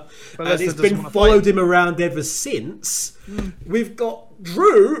character. And it's been followed him around ever since. We've got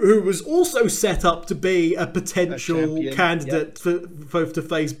Drew, who was also set up to be a potential candidate to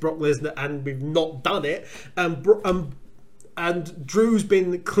face Brock Lesnar, and we've not done it. And Drew's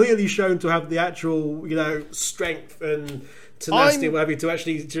been clearly shown to have the actual, strength and tenacity and what have you to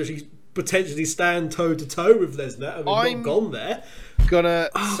actually potentially stand toe to toe with Lesnar, and we've not gone there. Gonna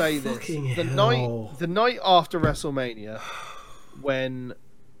say this: the night after WrestleMania, when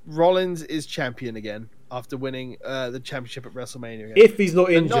Rollins is champion again after winning the championship at WrestleMania again, if he's not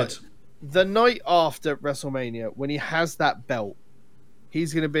injured, the night after WrestleMania when he has that belt,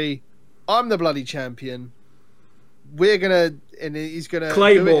 he's gonna be, I'm the bloody champion. We're gonna, and he's gonna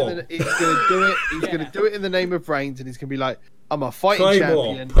Claymore. He's gonna do it. He's gonna do it in the name of Reigns, and he's gonna be like, I'm a fighting Claymore,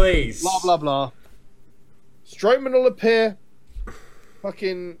 champion. Please. Blah blah blah. Strowman will appear.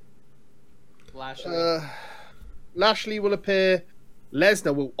 Fucking Lashley will appear.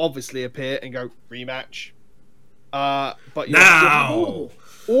 Lesnar will obviously appear and go rematch. But now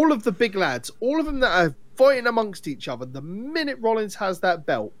all of the big lads, all of them that are fighting amongst each other, the minute Rollins has that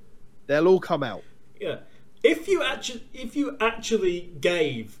belt, they'll all come out. Yeah. If you actually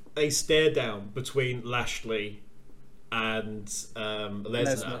gave a stare down between Lashley and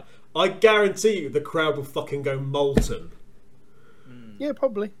Lesnar, I guarantee you the crowd will fucking go molten. Yeah,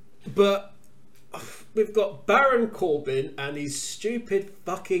 probably. But we've got Baron Corbin and his stupid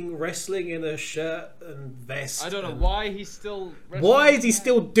fucking wrestling in a shirt and vest. I don't know why he's still wrestling. Why is he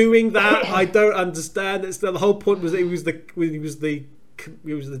still doing that? I don't understand. It's the whole point was he was the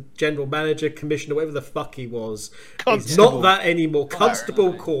general manager, commissioner, whatever the fuck he was. He's not that anymore.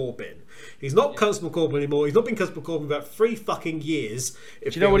 Constable Corbin. He's not Constable Corbin anymore. He's not been Constable Corbin for about 3 fucking years. Do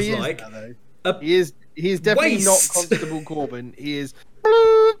you know what he is now, though? He is definitely not Constable Corbin. He is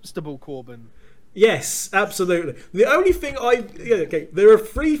Constable Corbin. Yes, absolutely. The only thing there are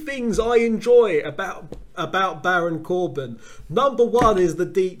 3 things I enjoy about Baron Corbin. Number 1 is the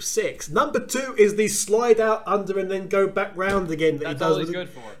deep 6. Number 2 is the slide out under and then go back round again that he does. That's all he's good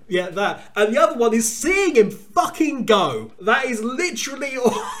for. Yeah, that. And the other one is seeing him fucking go. That is literally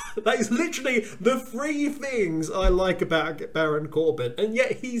the 3 things I like about Baron Corbin. And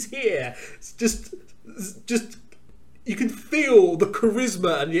yet he's here. It's just you can feel the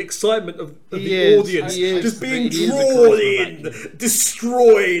charisma and the excitement of the audience just being drawn in,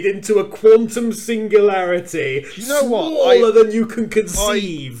 destroyed into a quantum singularity. You know smaller than you can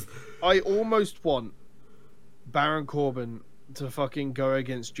conceive. I almost want Baron Corbin to fucking go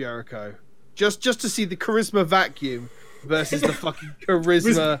against Jericho, just to see the charisma vacuum versus the fucking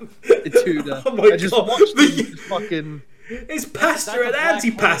charisma Tudor. Oh my god! Just watch the fucking. It's pasta and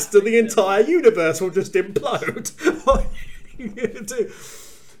anti-pasta. The entire universe will just implode. What are you gonna do?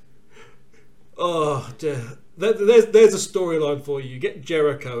 Oh, dear. There's a storyline for you. Get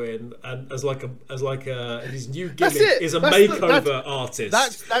Jericho in, and as his new gimmick is a makeover artist.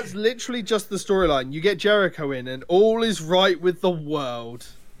 That's literally just the storyline. You get Jericho in, and all is right with the world.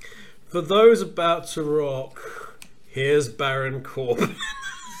 For those about to rock, here's Baron Corbin.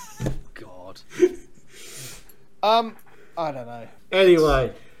 God. I don't know.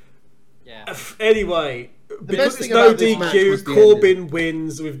 Anyway. Yeah. Anyway, The because best it's thing no about this match was DQ, the Corbin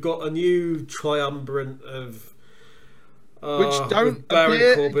wins. We've got a new triumvirate of Which don't with Baron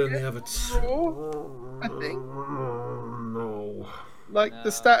appear Corbin. again They have a I think. no. Like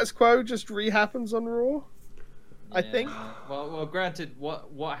the status quo just rehappens on Raw. I think. Well, granted,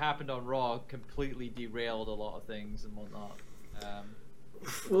 what happened on Raw completely derailed a lot of things and whatnot.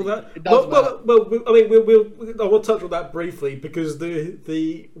 Well, It does I mean, I will touch on that briefly because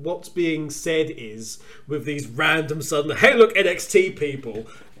the what's being said is with these random sudden, hey, look, NXT people,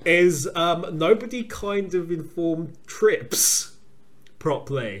 is nobody kind of informed Trips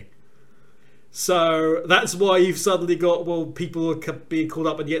properly. So that's why you've suddenly got people are being called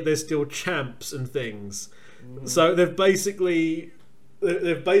up and yet they're still champs and things. So they've basically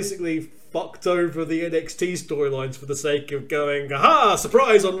fucked over the NXT storylines for the sake of going, aha,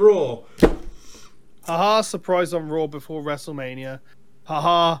 surprise on Raw. Haha, surprise on Raw before WrestleMania.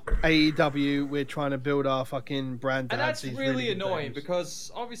 Haha, AEW, we're trying to build our fucking brand. And that's really annoying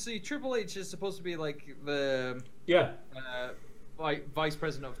because obviously Triple H is supposed to be like the vice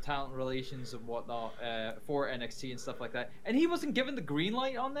president of talent relations and whatnot for NXT and stuff like that, and he wasn't given the green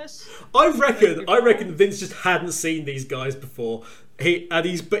light on this. I reckon Vince just hadn't seen these guys before. He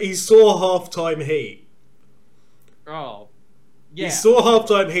saw halftime heat. Oh, yeah. He saw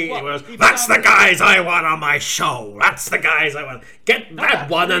halftime heat. Well, and he was, that's the guys I want on my show. That's the guys I want. Get that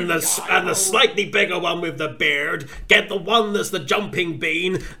one and the slightly bigger one with the beard. Get the one that's the jumping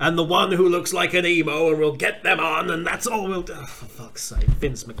bean and the one who looks like an emo, and we'll get them on, and that's all we'll do. Oh, for fuck's sake,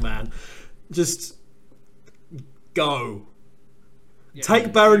 Vince McMahon, just go. Yeah,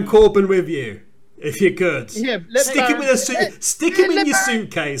 take Baron Corbin with you. If you could, stick him in a suit. Stick him in your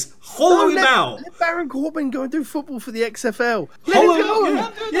suitcase. Hollow him out. Let Baron Corbin go and do football for the XFL.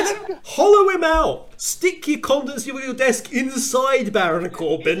 Hollow him out. Stick your contents of your desk inside Baron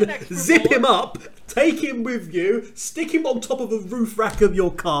Corbin. Zip him up. Take him with you. Stick him on top of a roof rack of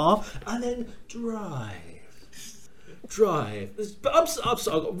your car, and then drive. But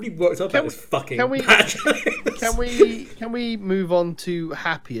I'm really worked up about this fucking match. Can we move on to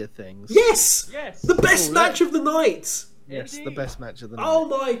happier things? Yes. The best match of the night. Yes, the best match of the night. Oh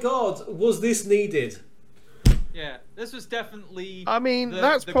my god, was this needed? Yeah, this was definitely. I mean,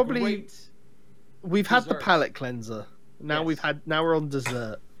 that's probably. Great we've dessert. had the palate cleanser. Now Now we're on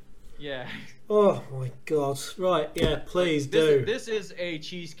dessert. Yeah. Oh my god. Right. Yeah. Please do. This is a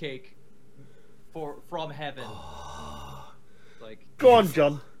cheesecake from heaven. Go on,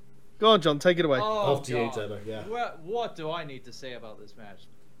 John. Take it away. Oh, after you, Taylor. Yeah. What do I need to say about this match?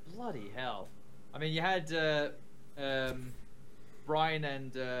 Bloody hell! I mean, you had Brian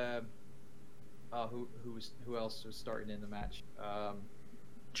and who else was starting in the match?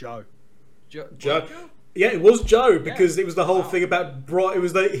 Joe. Joe. Yeah, it was Joe because it was the whole thing about Brian. It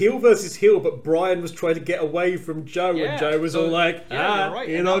was the heel versus heel, but Brian was trying to get away from Joe, and Joe was all like,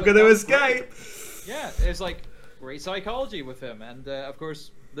 "You're not going to escape." Yeah, it's like. Great psychology with him, and of course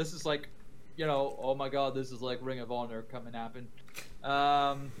this is like, oh my god, this is like Ring of Honor coming happen.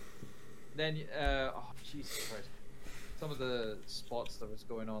 Then Jesus Christ, some of the spots that was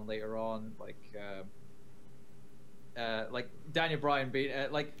going on later on, like Daniel Bryan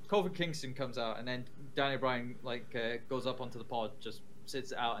being like Kofi Kingston comes out, and then Daniel Bryan goes up onto the pod, just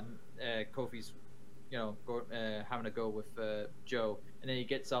sits out, and Kofi's having a go with Joe, and then he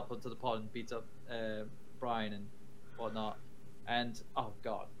gets up onto the pod and beats up Brian and whatnot, and oh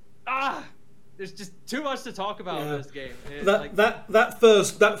god, there's just too much to talk about in this game. That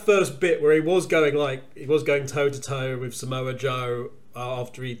first bit where he was going toe to toe with Samoa Joe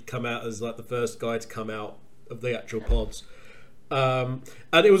after he'd come out as like the first guy to come out of the actual pods, and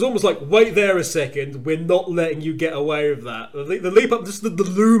it was almost like, wait there a second, we're not letting you get away with that. The leap up, just the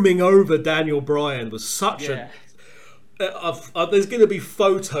looming over Daniel Bryan was such a there's going to be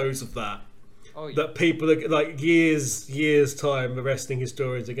photos of that. Oh, yeah. That people are like years time, the wrestling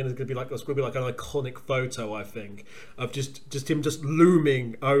historians are going to be like, it's going to be like an iconic photo, I think, of just him just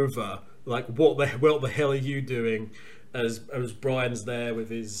looming over, like what the hell are you doing, as Brian's there with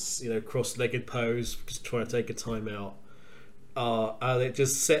his cross-legged pose, just trying to take a time out, and it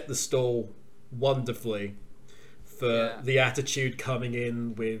just set the stall wonderfully for the Attitude coming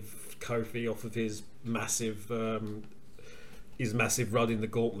in with Kofi off of his massive run in the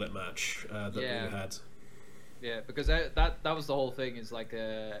gauntlet match that we had. Yeah, because that was the whole thing. Is like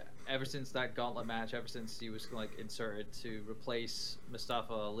ever since that gauntlet match, ever since he was like inserted to replace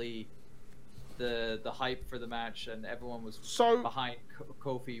Mustafa Ali, the hype for the match and everyone was behind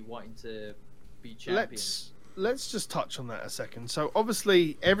Kofi wanting to be champion. Let's just touch on that a second. So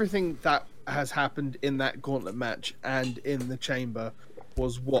obviously everything that has happened in that gauntlet match and in the chamber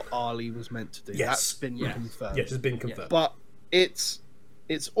was what Ali was meant to do. Yes. That's been confirmed. Yes, it's been confirmed. But it's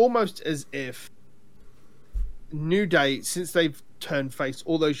almost as if New Day, since they've turned face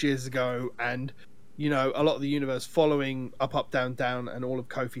all those years ago, and a lot of the universe following up, down, down, and all of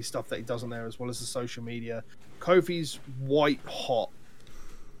Kofi's stuff that he does on there, as well as the social media, Kofi's white hot.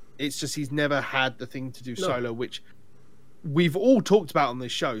 It's just he's never had the thing to do solo, which we've all talked about on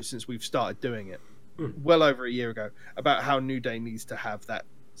this show since we've started doing it, well over a year ago, about how New Day needs to have that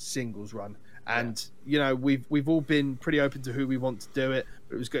singles run. And we've all been pretty open to who we want to do it.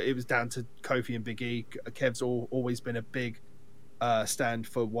 But it was down to Kofi and Big E. Kev's always been a big stand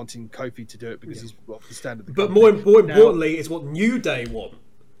for wanting Kofi to do it because he's the stand of the company. But more importantly, it's what New Day want.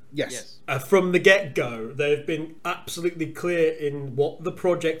 Yes. From the get-go, they've been absolutely clear in what the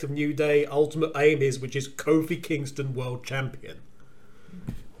project of New Day ultimate aim is, which is Kofi Kingston World Champion.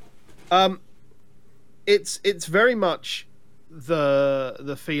 It's very much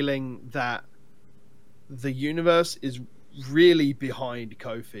the feeling that the universe is really behind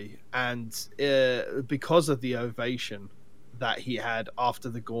Kofi, and because of the ovation that he had after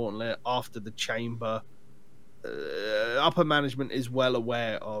the gauntlet, after the chamber, upper management is well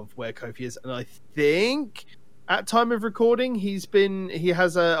aware of where Kofi is, and I think at time of recording he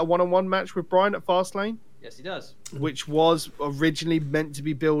has a one-on-one match with Bryan at Fastlane. Yes, he does. Which was originally meant to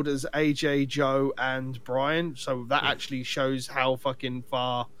be billed as AJ, Joe, and Bryan. So that actually shows how fucking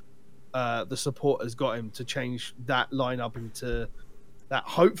far the support has got him to change that lineup into that.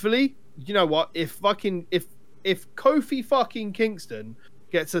 Hopefully, you know what? If Kofi fucking Kingston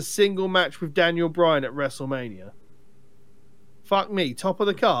gets a single match with Daniel Bryan at WrestleMania, fuck me, top of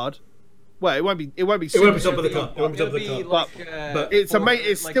the card. Well, it won't be top of the card. But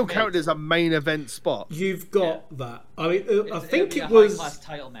it's still counted as a main event spot. You've got that. I mean, I think it was was a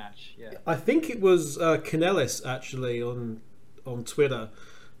title match. Yeah. I think it was Kanellis actually on Twitter.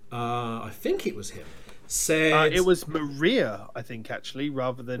 I think it was him. Said it was Maria. I think actually,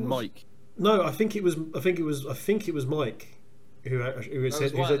 rather than Mike. No, I think it was Mike who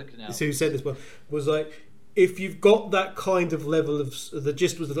said this one was like, if you've got that kind of level of the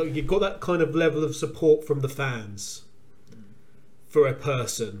gist was that you've got that kind of level of support from the fans for a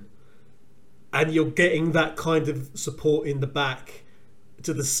person, and you're getting that kind of support in the back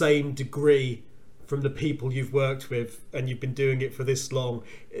to the same degree from the people you've worked with, and you've been doing it for this long,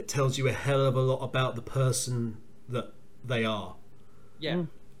 it tells you a hell of a lot about the person that they are. Yeah.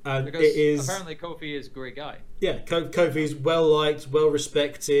 And because it is apparently Kofi is a great guy. Yeah, Kofi is well liked, well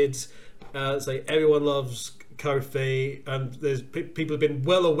respected. So everyone loves Kofi, and there's people have been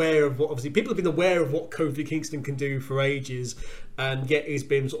well aware of what Kofi Kingston can do for ages, and yet he's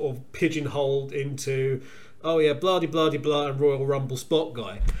been sort of pigeonholed into bloody blah and Royal Rumble spot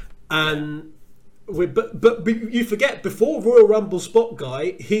guy, and but you forget before Royal Rumble spot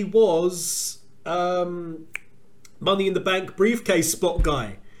guy he was Money in the Bank briefcase spot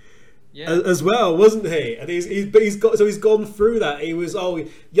guy. Yeah. As well, wasn't he? And he's gone through that. He was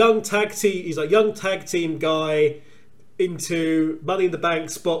young tag team. He's a young tag team guy into Money in the Bank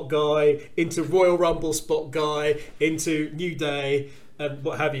spot guy, into Royal Rumble spot guy, into New Day and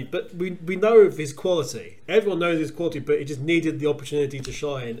what have you. But we know of his quality. Everyone knows his quality, but he just needed the opportunity to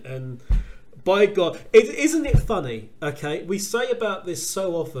shine. And by God, isn't it funny? Okay, we say about this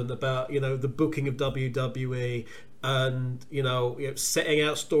so often about the booking of WWE. And setting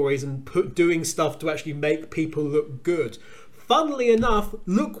out stories and doing stuff to actually make people look good. Funnily enough,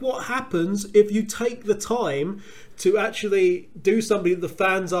 look what happens if you take the time to actually do something that the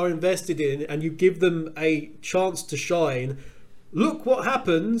fans are invested in and you give them a chance to shine. Look what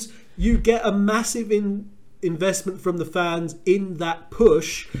happens. You get a massive investment from the fans in that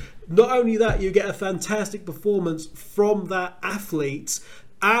push. Not only that, you get a fantastic performance from that athlete.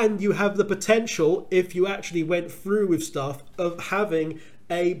 And you have the potential, if you actually went through with stuff, of having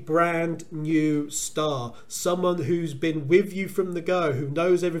a brand new star, someone who's been with you from the go, who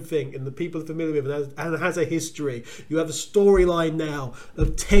knows everything and the people are familiar with and has a history. You have a storyline now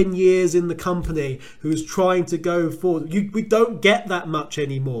of 10 years in the company who's trying to go forward. We don't get that much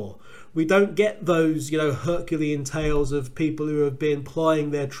anymore. We don't get those, Herculean tales of people who have been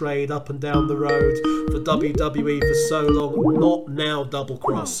plying their trade up and down the road for WWE for so long. Not now, Double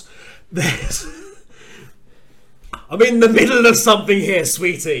Cross. I'm in the middle of something here,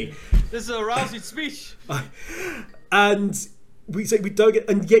 sweetie. This is a rousing speech. And we say we don't get,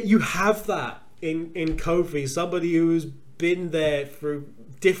 and yet you have that in Kofi, somebody who's been there through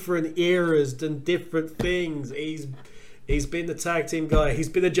different eras and different things. He's been the tag team guy. He's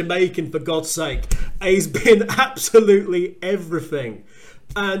been a Jamaican, for God's sake. He's been absolutely everything.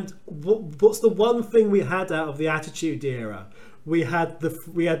 And what's the one thing we had out of the Attitude Era? We had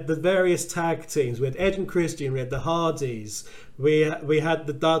the various tag teams. We had Edge and Christian. We had the Hardys. We had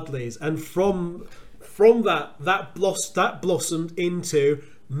the Dudleys. And from that blossomed into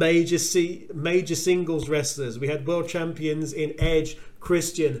major singles wrestlers. We had world champions in Edge,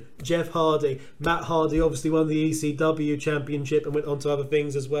 Christian, Jeff Hardy. Matt Hardy obviously won the ECW championship and went on to other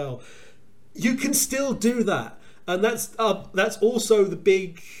things as well. You can still do that, and that's also the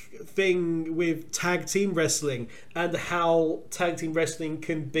big thing with tag team wrestling, and how tag team wrestling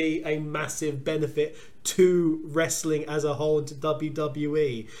can be a massive benefit to wrestling as a whole, to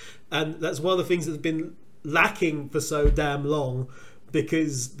WWE. And that's one of the things that's been lacking for so damn long,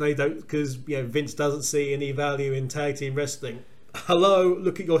 because Vince doesn't see any value in tag team wrestling. Hello,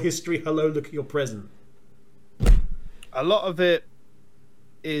 look at your history. Hello, look at your present. A lot of it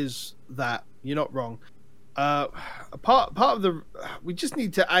is that you're not wrong. Part of the, we just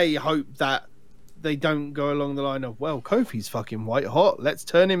need to hope that they don't go along the line of, well, Kofi's fucking white hot, let's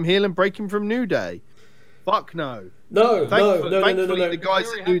turn him heel and break him from New Day. Fuck no. No. Thankfully, the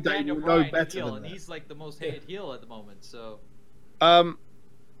guys at New Day know better heel, than and that. he's like the most hated heel at the moment. So,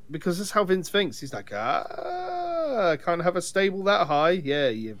 because that's how Vince thinks. He's like, can't have a stable that high. Yeah,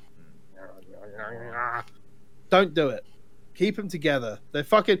 you. Don't do it. Keep them together. They're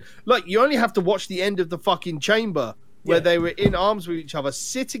fucking, look, you only have to watch the end of the fucking Chamber where they were in arms with each other,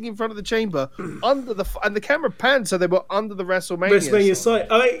 sitting in front of the Chamber and the camera panned, so they were under the WrestleMania site.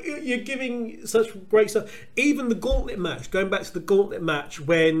 I mean, you're giving such great stuff. Even the Gauntlet match, going back to the Gauntlet match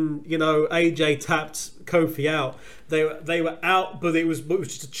when AJ tapped Kofi out, they were out, but it was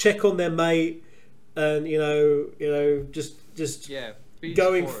just to check on their mate, and just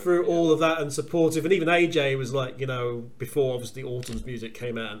going through all of that and supportive. And even AJ was like, before obviously Orton's music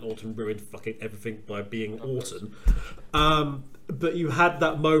came out, and Orton ruined fucking everything by being Orton. But you had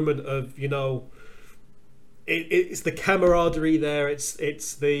that moment of, it's the camaraderie there.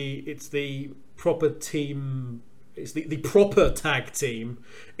 It's the proper team. It's the proper tag team.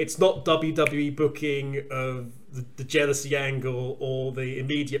 It's not WWE booking of the jealousy angle or the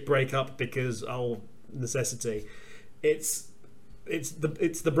immediate breakup because necessity. It's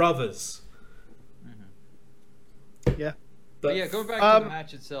the brothers. Mm-hmm. Yeah. But going back to the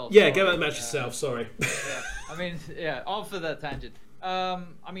match itself. Yeah, go back to the match itself. Sorry. Off for that tangent.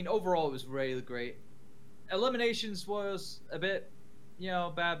 Overall it was really great. Eliminations was a bit,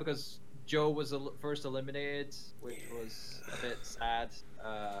 bad because Joe was first eliminated, which was a bit sad.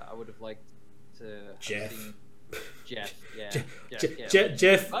 I would have liked to have seen Jeff. Yeah.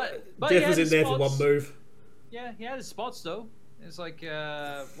 Jeff was in there for one move. Yeah, he had his spots though. It's like,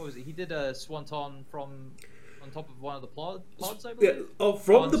 what was it? He did a swanton from on top of one of the pods, I believe. Yeah,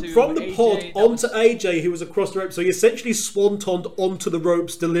 from the pod onto AJ, who was across the rope. So he essentially swantoned onto the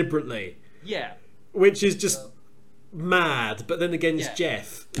ropes deliberately. Yeah. Which is just mad. But then again, it's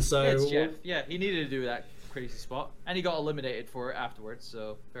Jeff. So it's Jeff. Yeah, he needed to do that crazy spot, and he got eliminated for it afterwards.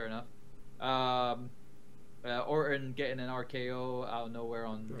 So fair enough. Orton getting an RKO out of nowhere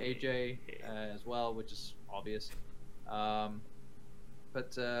on AJ as well, which is obvious.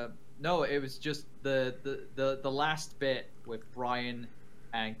 No, it was just the last bit with Bryan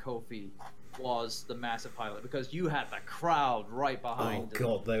and Kofi was the massive highlight, because you had the crowd right behind them.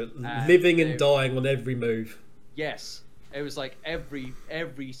 Oh god, they were living and dying on every move. Yes, it was like every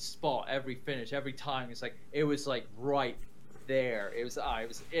spot, every finish, every time. It was like right there. It was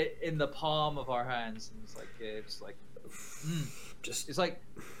in the palm of our hands, and it's like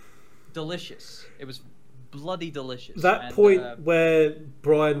delicious. It was bloody delicious. That point where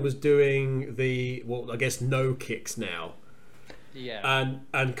Bryan was doing the, I guess, no kicks now,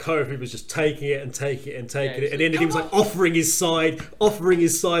 And Kofi was just taking it and taking it and taking it, and then he was like offering his side,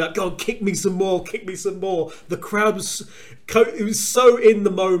 like, "Go on, kick me some more." The crowd was, it was so in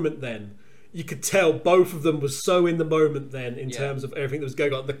the moment. Then you could tell both of them were so in the moment. Then in terms of everything that was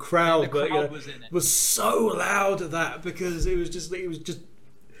going on, the crowd was so loud at that because it was just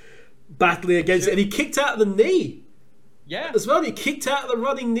battling against it, and he kicked out of the knee. Yeah, as well. He kicked out the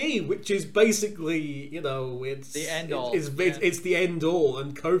running knee, which is basically, it's the end all. It's the end all.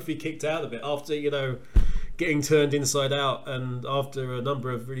 And Kofi kicked out of it after, getting turned inside out, and after a number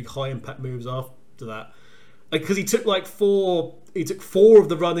of really high impact moves after that. Because he took four of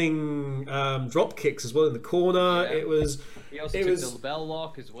the running drop kicks as well in the corner. Yeah. He also took the LeBell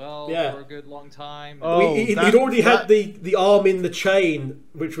Lock as well for a good long time. He'd already had the arm in the chain,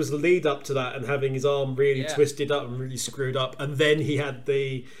 which was the lead up to that, and having his arm really twisted up and really screwed up. And then he had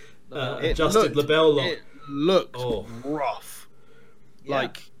the adjusted LeBell Lock. It looked rough. Yeah.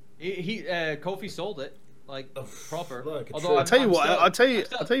 Like Kofi sold it. Like proper. Although I'll tell you what, I'm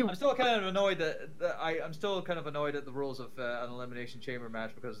still kind of annoyed that I'm still kind of annoyed at the rules of an elimination chamber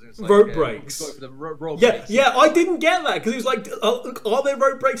match because it's like rope breaks. Going for the rope breaks. Yeah, I didn't get that because it was like, are there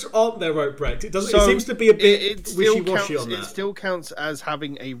rope breaks or aren't there rope breaks? It doesn't. So it seems to be a bit wishy-washy on that. It still counts as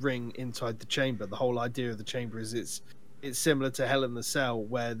having a ring inside the chamber. The whole idea of the chamber is it's similar to Hell in the Cell,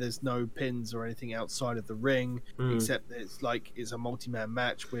 where there's no pins or anything outside of the ring, except that it's a multi-man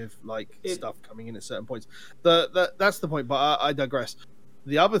match with stuff coming in at certain points. That's the point, but I digress.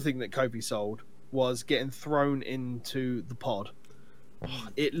 The other thing that Kofi sold was getting thrown into the pod.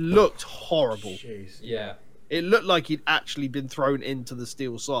 It looked horrible. Jeez. Yeah. It looked like he'd actually been thrown into the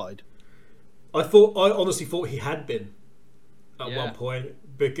steel side. I honestly thought he had been at one point,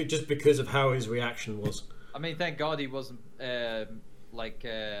 just because of how his reaction was. I mean, thank God he wasn't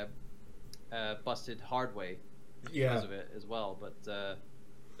busted hard way because of it as well. But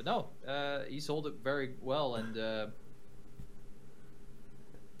no, he sold it very well. And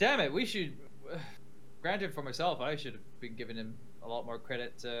damn it, we should. Granted, for myself, I should have been giving him a lot more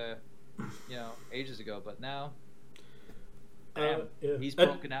credit, ages ago. But now, he's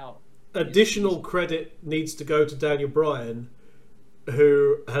broken out. Additional credit needs to go to Daniel Bryan,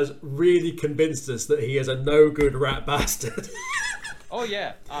 who has really convinced us that he is a no good rat bastard. Oh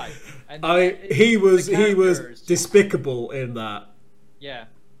yeah, he was despicable in that. Yeah,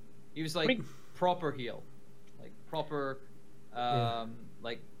 he was proper heel, like proper,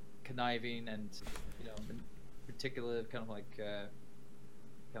 like conniving and particular kind of like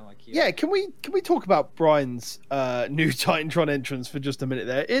heel. Yeah, can we talk about Bryan's new Titantron entrance for just a minute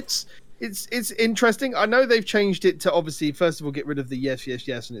there? It's interesting. I know they've changed it to obviously first of all get rid of the yes,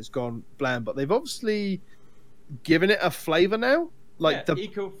 and it's gone bland, but they've obviously given it a flavor now. Like the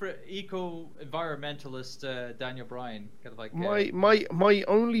eco environmentalist Daniel Bryan, kind of like my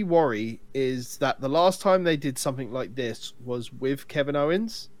only worry is that the last time they did something like this was with Kevin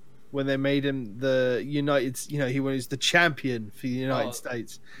Owens when they made him the United, he was the champion for the United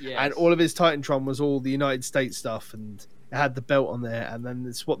States, and all of his Titantron was all the United States stuff and. It had the belt on there, and then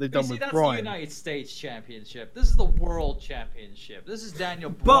it's what they've done with that's Bryan. The United States Championship. This is the World Championship. This is Daniel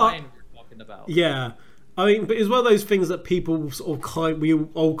Bryan we're talking about. Yeah, I mean, but it's one of those things that people we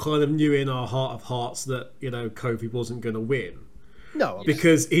all kind of knew in our heart of hearts that Kofi wasn't going to win. No,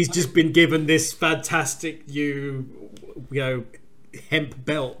 because he's just been given this fantastic hemp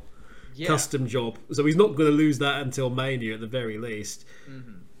belt custom job, so he's not going to lose that until Mania at the very least,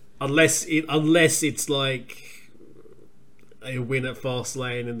 unless it's like a win at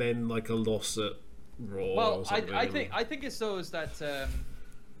Fastlane and then like a loss at Raw. Well, or something. I think it's so is that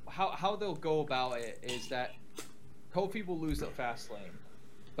how they'll go about it is that Kofi will lose at Fastlane,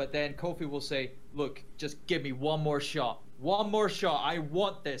 but then Kofi will say, "Look, just give me one more shot. I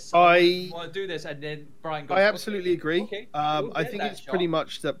want this. I want to do this." And then Bryan goes, I absolutely agree. Okay, I think it's pretty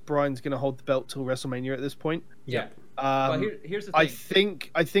much that Bryan's going to hold the belt till WrestleMania at this point. Yeah. But here's the thing.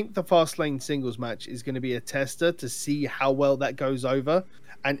 I think the Fastlane singles match is going to be a tester to see how well that goes over,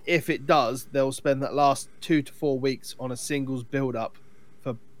 and if it does, they'll spend that last 2 to 4 weeks on a singles build up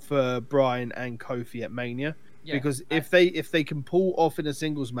for Bryan and Kofi at Mania. Yeah, because if they can pull off in a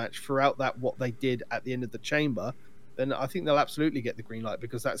singles match throughout that what they did at the end of the Chamber, then I think they'll absolutely get the green light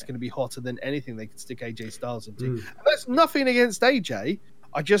because that's going to be hotter than anything they could stick AJ Styles into. And that's nothing against AJ.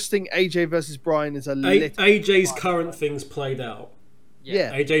 I just think AJ versus Bryan is a little... AJ's current thing's played out.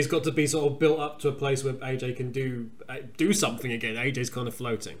 Yeah. AJ's got to be sort of built up to a place where AJ can do something again. AJ's kind of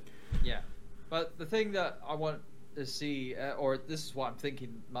floating. Yeah. But the thing that I want to see, or this is what I'm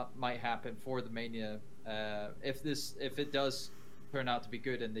thinking might happen for the Mania, if it does turn out to be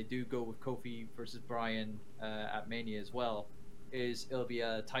good and they do go with Kofi versus Bryan at Mania as well, is it'll be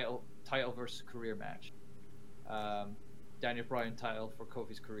a title versus career match. Daniel Bryan title for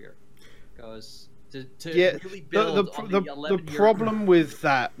Kofi's career, because to really build on the 11-year problem with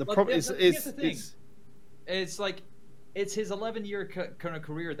that, the problem is it's like it's his 11-year kind of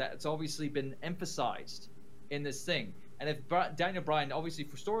career that's obviously been emphasized in this thing. And if Daniel Bryan, obviously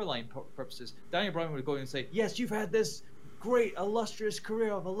for storyline purposes, Daniel Bryan would go in and say, "Yes, you've had this great illustrious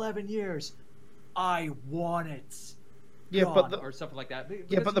career of 11 years. I want it." Yeah, but or something like that.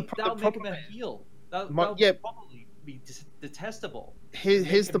 But the problem make him a heel. That would probably be detestable.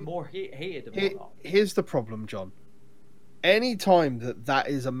 Here's the more hated. Here's the problem, John. Any time that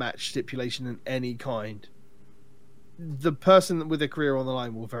is a match stipulation in any kind, the person with a career on the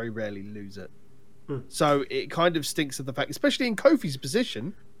line will very rarely lose it. So it kind of stinks of the fact, especially in Kofi's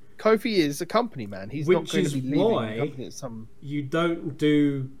position. Kofi is a company man. He's not going to be leaving the company at some. You don't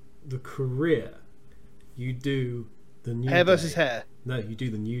do the career. You do the New Day. Hair versus hair. No, you do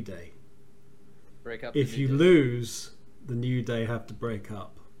the New Day. Break up. If you lose, the New Day have to break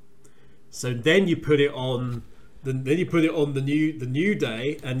up. So then you put it on. Then you put it on the New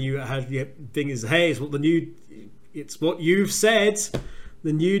Day, and you have your thing is, hey, it's what you've said.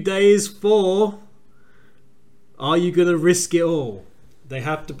 The New Day is for. Are you going to risk it all? They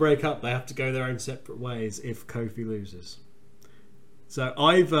have to break up. They have to go their own separate ways if Kofi loses. So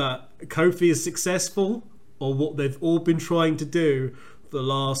either Kofi is successful, or what they've all been trying to do for the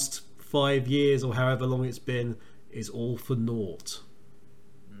last 5 years or however long it's been is all for naught.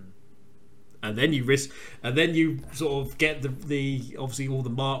 And then you risk, and then you sort of get the obviously all the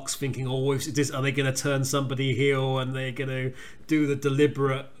marks thinking, oh, are they going to turn somebody heel, and they're going to do the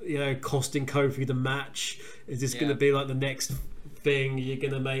deliberate, costing Kofi the match? Is this going to be like the next thing you're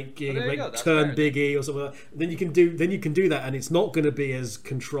going to make? Turn Big E or something like that. Then you can do that, and it's not going to be as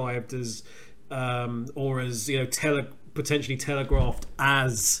contrived as, or as potentially telegraphed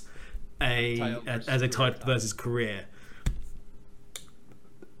as a title versus career.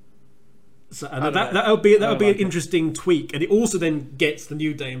 So, and that'll be an interesting tweak, and it also then gets the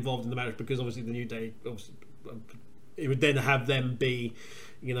New Day involved in the match, because obviously the New Day, it would then have them be,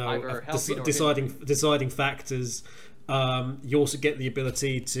 deciding factors. You also get the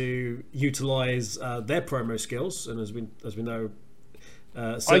ability to utilize their promo skills, and as we know,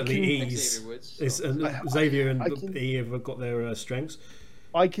 certainly Xavier and E have got their strengths.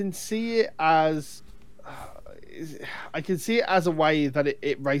 I can see it as. I can see it as a way that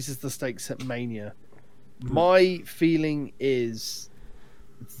it raises the stakes at Mania. My feeling is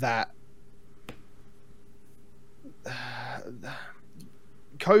that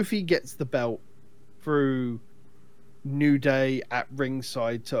Kofi gets the belt through New Day at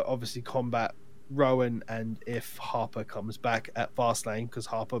ringside to obviously combat Rowan, and if Harper comes back at Fastlane, because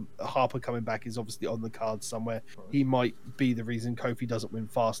Harper coming back is obviously on the card somewhere. He might be the reason Kofi doesn't win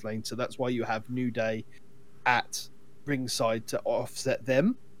Fastlane, so that's why you have New Day at ringside to offset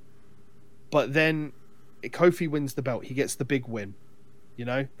them. But then Kofi wins the belt, he gets the big win,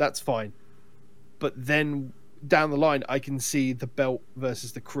 that's fine. But then down the line, I can see the belt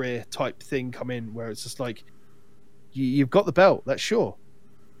versus the career type thing come in, where it's just like, you've got the belt, that's sure,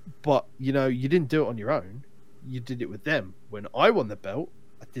 but you didn't do it on your own, you did it with them. When I won the belt,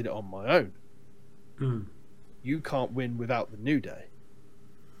 I did it on my own. You can't win without the New Day,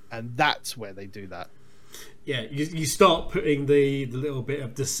 and that's where they do that. Yeah, you start putting the little bit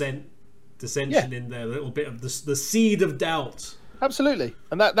of dissension in there, a little bit of the seed of doubt. Absolutely,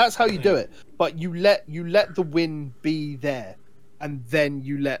 and that's how you do it. But you let the win be there, and then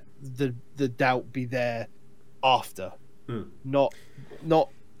you let the doubt be there after. Not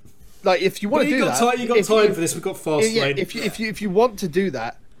like, if you want to do that. You got time for this. We've got Fastlane. If you want to do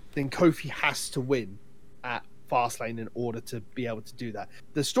that, then Kofi has to win at Fastlane in order to be able to do that.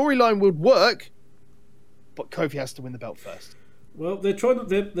 The storyline would work, but Kofi has to win the belt first. Well,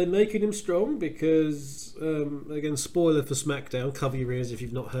 they're making him strong because, again, spoiler for SmackDown, cover your ears if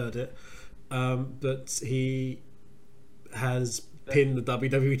you've not heard it, but he has pinned the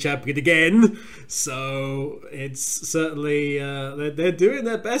WWE champion again, so it's certainly they're doing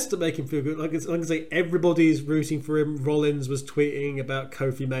their best to make him feel good. Like I say, everybody's rooting for him. Rollins was tweeting about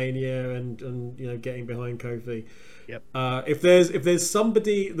Kofi Mania and getting behind Kofi. Yep. If there's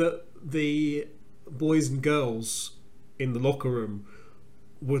somebody that the boys and girls in the locker room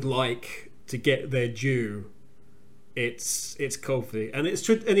would like to get their due, it's Kofi, and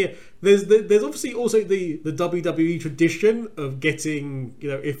there's obviously also the WWE tradition of getting,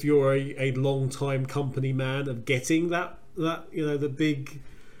 if you're a long time company man, of getting that the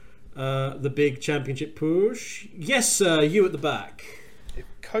big championship push. Yes, sir, you at the back. If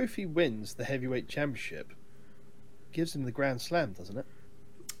Kofi wins the heavyweight championship, gives him the Grand Slam, doesn't it?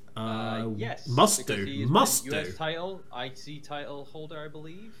 Yes. Must because do. he is Must the US do. title, IC title holder, I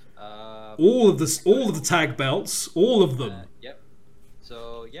believe. All of the tag belts, all of them. Yep.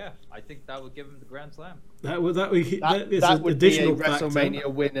 So yeah, I think that would give him the Grand Slam. That is That an would be a additional factor.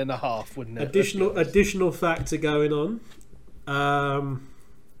 WrestleMania win and a half, wouldn't it? Additional factor going on.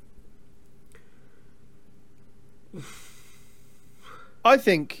 I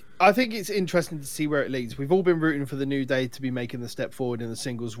think it's interesting to see where it leads. We've all been rooting for the New Day to be making the step forward in the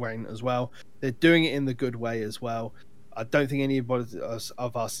singles reign as well. They're doing it in the good way as well. I don't think any of us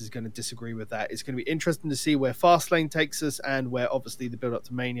is going to disagree with that. It's going to be interesting to see where Fastlane takes us and where obviously the build up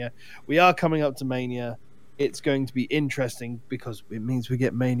to Mania. We are coming up to Mania. It's going to be interesting because it means we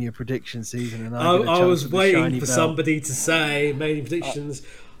get Mania prediction season. And I was waiting for somebody to say Mania predictions.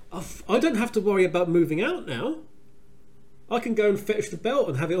 I don't have to worry about moving out now. I can go and fetch the belt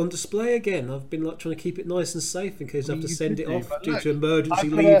and have it on display again. I've been trying to keep it nice and safe in case I have to send it off due to emergency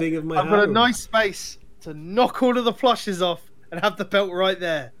leaving of my house. I've got a nice space to knock all of the flushes off and have the belt right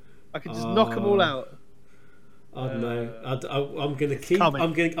there. I can just knock them all out. I don't know. I'm going to keep.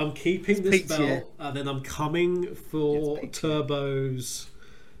 I'm keeping this belt, and then I'm coming for Turbo's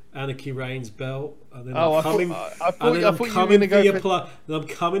Anarchy Reigns belt, and then I'm coming. I'm coming for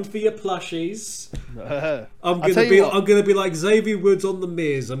your plushies. I'm gonna be like Xavier Woods on the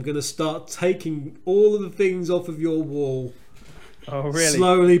Miz. I'm gonna start taking all of the things off of your wall. Oh, really?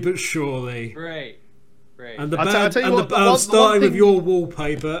 Slowly but surely. Great. And I'm starting with your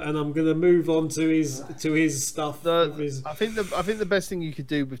wallpaper, and I'm going to move on to his stuff. I think the best thing you could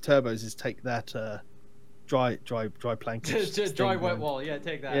do with Turbos is take that dry plank. Dry wet wall. Yeah,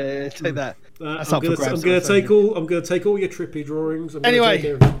 take that. Yeah, take that. I'm going to take all your trippy drawings.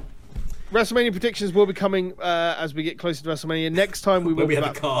 Anyway, WrestleMania predictions will be coming as we get closer to WrestleMania. Next time we will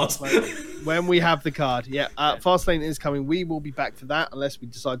have the card. When we have the card, Fastlane is coming. We will be back for that unless we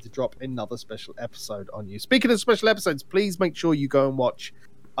decide to drop another special episode on you. Speaking of special episodes, please make sure you go and watch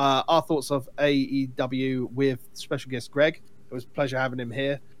our thoughts of AEW with special guest Greg. It was a pleasure having him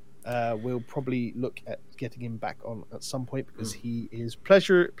here. We'll probably look at getting him back on at some point because he is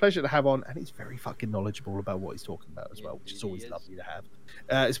pleasure to have on, and he's very fucking knowledgeable about what he's talking about as well, which is always lovely to have,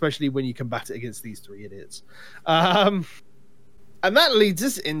 especially when you combat it against these three idiots. And that leads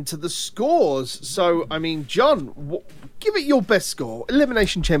us into the scores. So, I mean, John, give it your best score.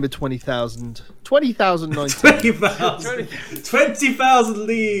 Elimination Chamber 20,000. 20,019. 20,000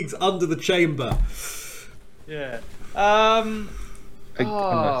 leagues under the chamber. Yeah.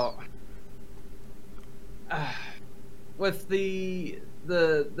 With the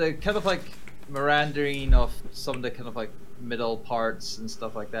kind of like Mirandering of some of the kind of like middle parts and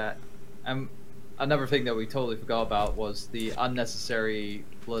stuff like that, another thing that we totally forgot about was the unnecessary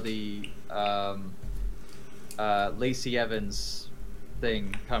bloody Lacey Evans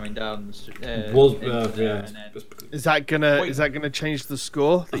thing coming down. Is that gonna change the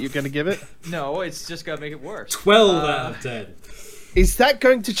score that you're gonna give it? No, it's just gonna make it worse. 12 out of 10. Is that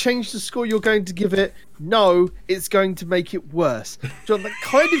going to change the score you're going to give it? No, it's going to make it worse. John, that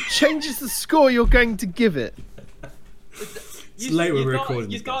kind of changes the score you're going to give it. It's late when we're recording.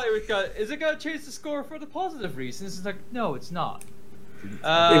 Is it going to change the score for the positive reasons? It's like, no, it's not.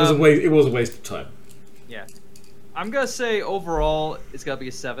 It was a waste of time. Yeah. I'm going to say overall, it's going to be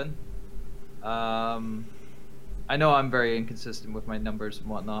a 7. I know I'm very inconsistent with my numbers and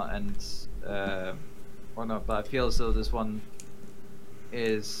whatnot, but I feel as though this one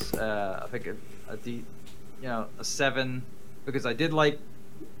is I think a 7 because I did like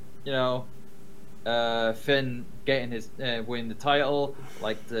Finn getting his winning the title,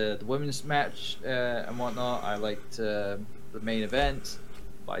 like the women's match and whatnot. I liked the main event,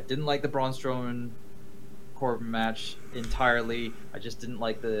 but I didn't like the Braun Strowman Corbin match entirely. I just didn't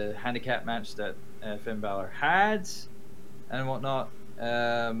like the handicap match that Finn Balor had and whatnot,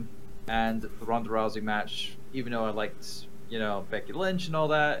 and the Ronda Rousey match. Even though I liked Becky Lynch and all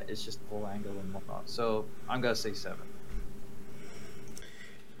that, it's just the whole angle and whatnot. So I'm gonna say 7.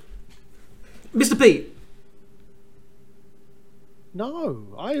 Mr. Pete. No,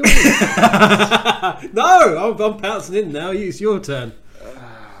 I always... No, I'm pouncing in now. It's your turn.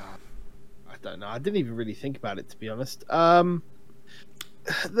 I don't know. I didn't even really think about it, to be honest. The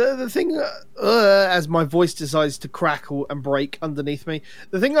thing, as my voice decides to crackle and break underneath me,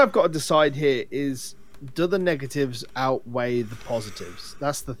 the thing I've got to decide here is, do the negatives outweigh the positives?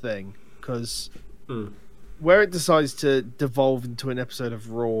 That's the thing, because where it decides to devolve into an episode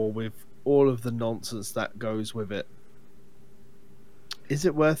of Raw with all of the nonsense that goes with it, is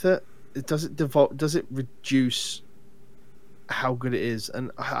it worth it? Does it reduce how good it is?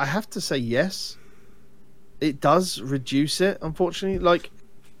 And I have to say yes. it does reduce it, unfortunately. Like,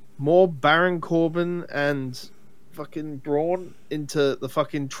 more Baron Corbin and fucking Braun into the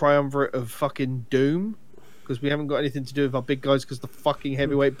fucking triumvirate of fucking doom, because we haven't got anything to do with our big guys because the fucking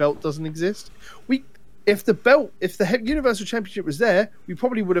heavyweight belt doesn't exist. If the Universal Championship was there, we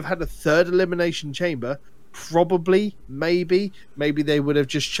probably would have had a third elimination chamber. Probably, maybe they would have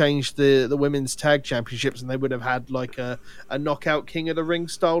just changed the women's tag championships, and they would have had like a knockout King of the Ring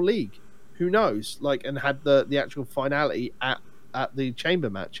style league. Who knows? Like, and had the actual finality at the chamber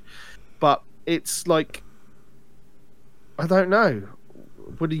match. But it's like, I don't know.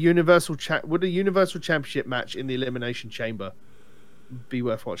 Would a Universal Championship match in the Elimination Chamber be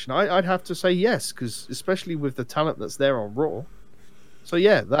worth watching? I'd have to say yes, because especially with the talent that's there on Raw. So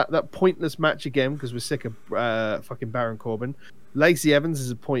yeah, that pointless match again, because we're sick of fucking Baron Corbin. Lacey Evans,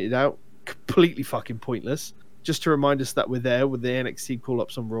 as pointed out, completely fucking pointless. Just to remind us that we're there with the NXT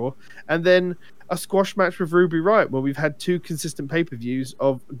call-ups on Raw. And then a squash match with Ruby Riott, where we've had 2 consistent pay-per-views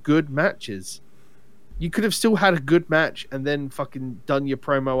of good matches. You could have still had a good match and then fucking done your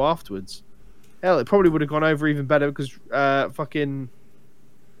promo afterwards. Hell, it probably would have gone over even better, because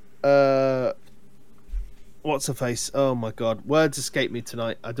what's her face? Oh my god, words escape me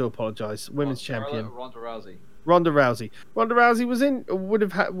tonight. I do apologize. Women's champion Ronda Rousey. Ronda Rousey would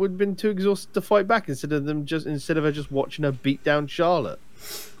have been too exhausted to fight back instead of her just watching her beat down Charlotte.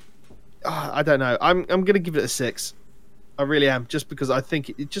 I don't know. I'm gonna give it a 6. I really am, just because I think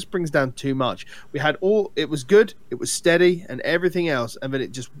it just brings down too much. It was good, it was steady, and everything else, and then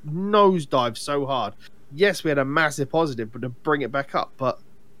it just nosedived so hard. Yes, we had a massive positive, but to bring it back up, but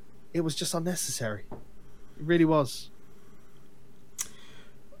it was just unnecessary. It really was.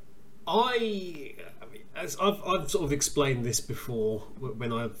 As I've sort of explained this before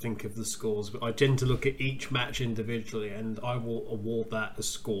when I think of the scores, but I tend to look at each match individually, and I will award that a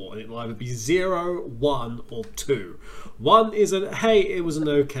score, and it'll either be 0, 1, or 2. 1 is hey, it was an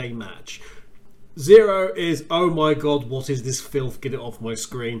okay match. 0 is, oh my god, what is this filth? Get it off my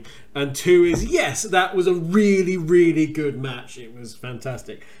screen. And 2 is, yes, that was a really, really good match. It was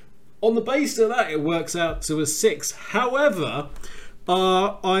fantastic. On the basis of that, it works out to a 6. However,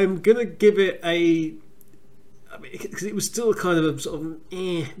 I'm gonna give it because it was still kind of a sort of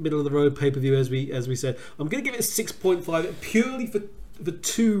middle of the road pay-per-view, as we said. I'm going to give it a 6.5 purely for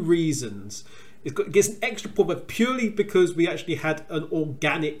 2 reasons. It gets an extra point, but purely because we actually had an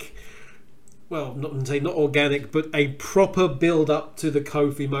organic, well, not organic, but a proper build-up to the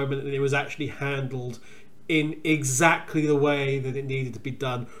Kofi moment, and it was actually handled in exactly the way that it needed to be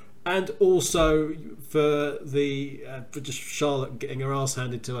done. And also for just Charlotte getting her ass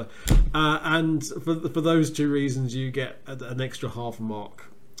handed to her, and for those 2 reasons, you get an extra half a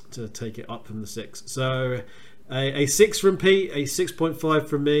mark to take it up from the 6. So a 6 from Pete, a 6.5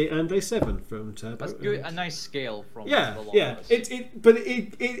 from me, and a 7 from Turbo. That's good. A nice scale from the lot of us.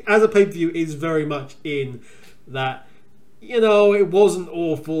 It as a pay-per-view is very much in that. It wasn't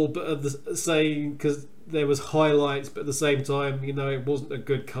awful, but at the same, because there was highlights, but at the same time, it wasn't a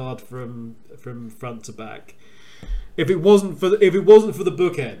good card from front to back. If it wasn't for the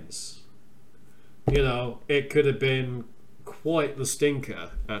bookends, it could have been quite the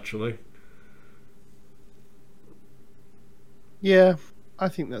stinker, actually. Yeah, I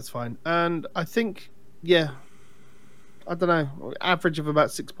think that's fine, and I think, I don't know, average of about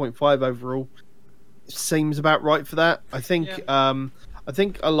 6.5 overall seems about right for that. I think I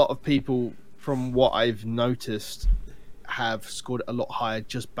think a lot of people, from what I've noticed, have scored a lot higher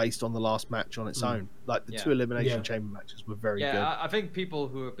just based on the last match on its own. Like the 2 elimination chamber matches were very good. Yeah, I think people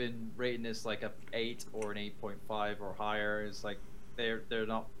who have been rating this like a 8 or an 8.5 or higher is like they're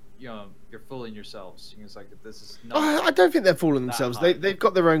not. You're fooling yourselves. It's like, this is not. I don't think they're fooling themselves. They've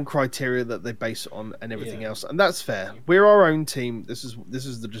got their own criteria that they base it on and everything else, and that's fair. We're our own team. This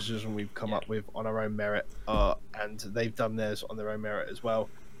is the decision we've come up with on our own merit, and they've done theirs on their own merit as well.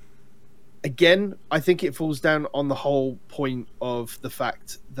 Again, I think it falls down on the whole point of the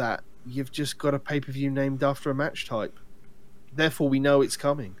fact that you've just got a pay-per-view named after a match type. Therefore, we know it's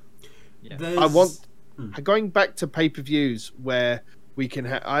coming. Yeah. Going back to pay-per-views where we can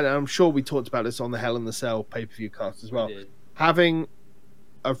I'm sure we talked about this on the Hell in the Cell pay-per-view cast as well. Having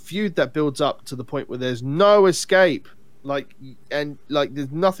a feud that builds up to the point where there's no escape,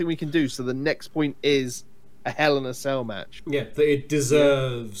 there's nothing we can do. So the next point is a Hell in a Cell match. Yeah, that it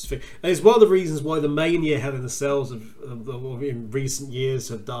deserves. And it's one of the reasons why the Mania Hell in a Cells in recent years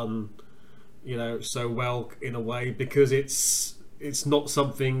have done, so well in a way, because it's not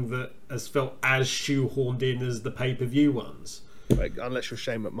something that has felt as shoehorned in as the pay-per-view ones. Unless you're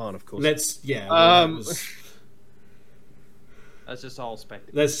Shane McMahon, of course. That's just all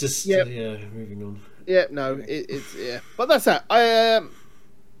speculative. Let's just moving on. Yeah, no, it's but that's that.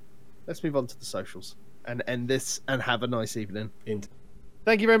 Let's move on to the socials and end this and have a nice evening.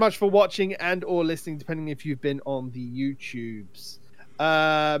 Thank you very much for watching and or listening, depending if you've been on the YouTubes.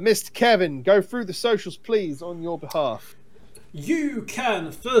 Mr. Kevin, go through the socials, please, on your behalf. You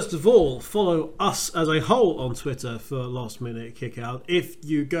can, first of all, follow us as a whole on Twitter for Last Minute Kickout. If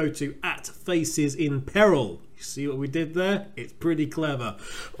you go to @FacesInPeril, you see what we did there? It's pretty clever.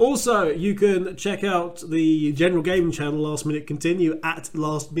 Also, you can check out the general gaming channel, Last Minute Continue,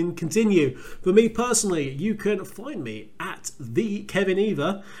 @LastMinContinue. For me personally, you can find me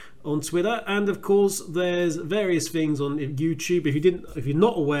 @TheKevinEva on Twitter, and of course there's various things on YouTube. If you're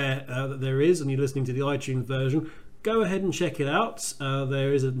not aware that there is, and you're listening to the iTunes version, go ahead and check it out.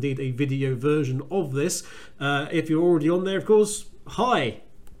 There is indeed a video version of this. If you're already on there, of course, hi.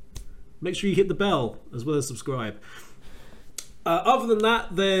 Make sure you hit the bell as well as subscribe. Other than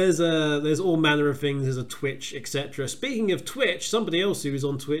that, there's all manner of things. There's a Twitch, etc. Speaking of Twitch, somebody else who is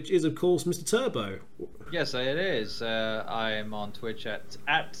on Twitch is, of course, Mr. Turbo. Yes, it is. I am on Twitch at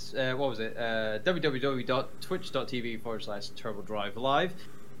www.twitch.tv/TurboDriveLive.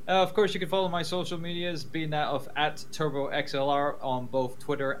 Of course, you can follow my social medias, being that of @TurboXLR on both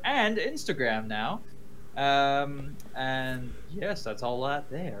Twitter and Instagram now. And yes, that's all that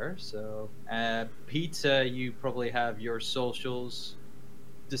there. So, Pete, you probably have your socials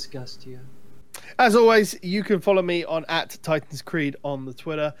discussed here. As always, you can follow me on @TitansCreed on the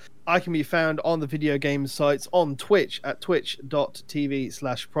Twitter. I can be found on the video game sites on Twitch at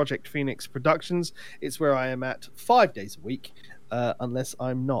twitch.tv/Project Phoenix Productions. It's where I am at 5 days a week, unless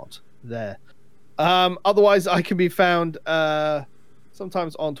I'm not there. Otherwise, I can be found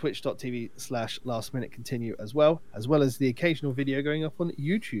sometimes on twitch.tv/LastMinuteContinue as well as the occasional video going up on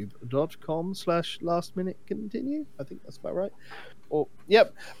youtube.com/LastMinuteContinue. I think that's about right.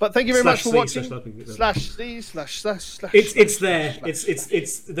 Yep. But thank you very much for watching. It's there.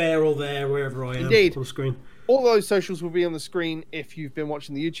 It's there or there wherever I am. Indeed. On the screen. All those socials will be on the screen if you've been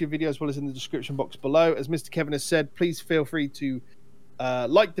watching the YouTube video, as well as in the description box below. As Mr. Kevin has said, please feel free to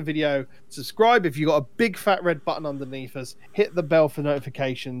like the video, subscribe if you've got a big fat red button underneath us, hit the bell for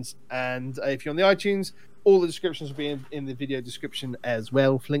notifications, and if you're on the iTunes, all the descriptions will be in the video description as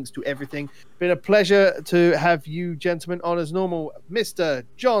well. Links to everything. Been a pleasure to have you gentlemen on as normal. Mr.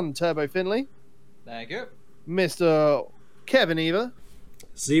 John Turbo Finley. Thank you. Mr. Kevin Eva.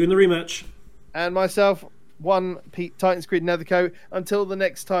 See you in the rematch. And myself, one Pete Titans Creed Nethercoat. Until the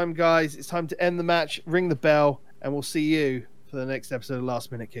next time, guys, it's time to end the match, ring the bell, and we'll see you for the next episode of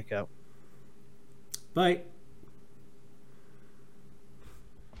Last Minute Kickout. Bye.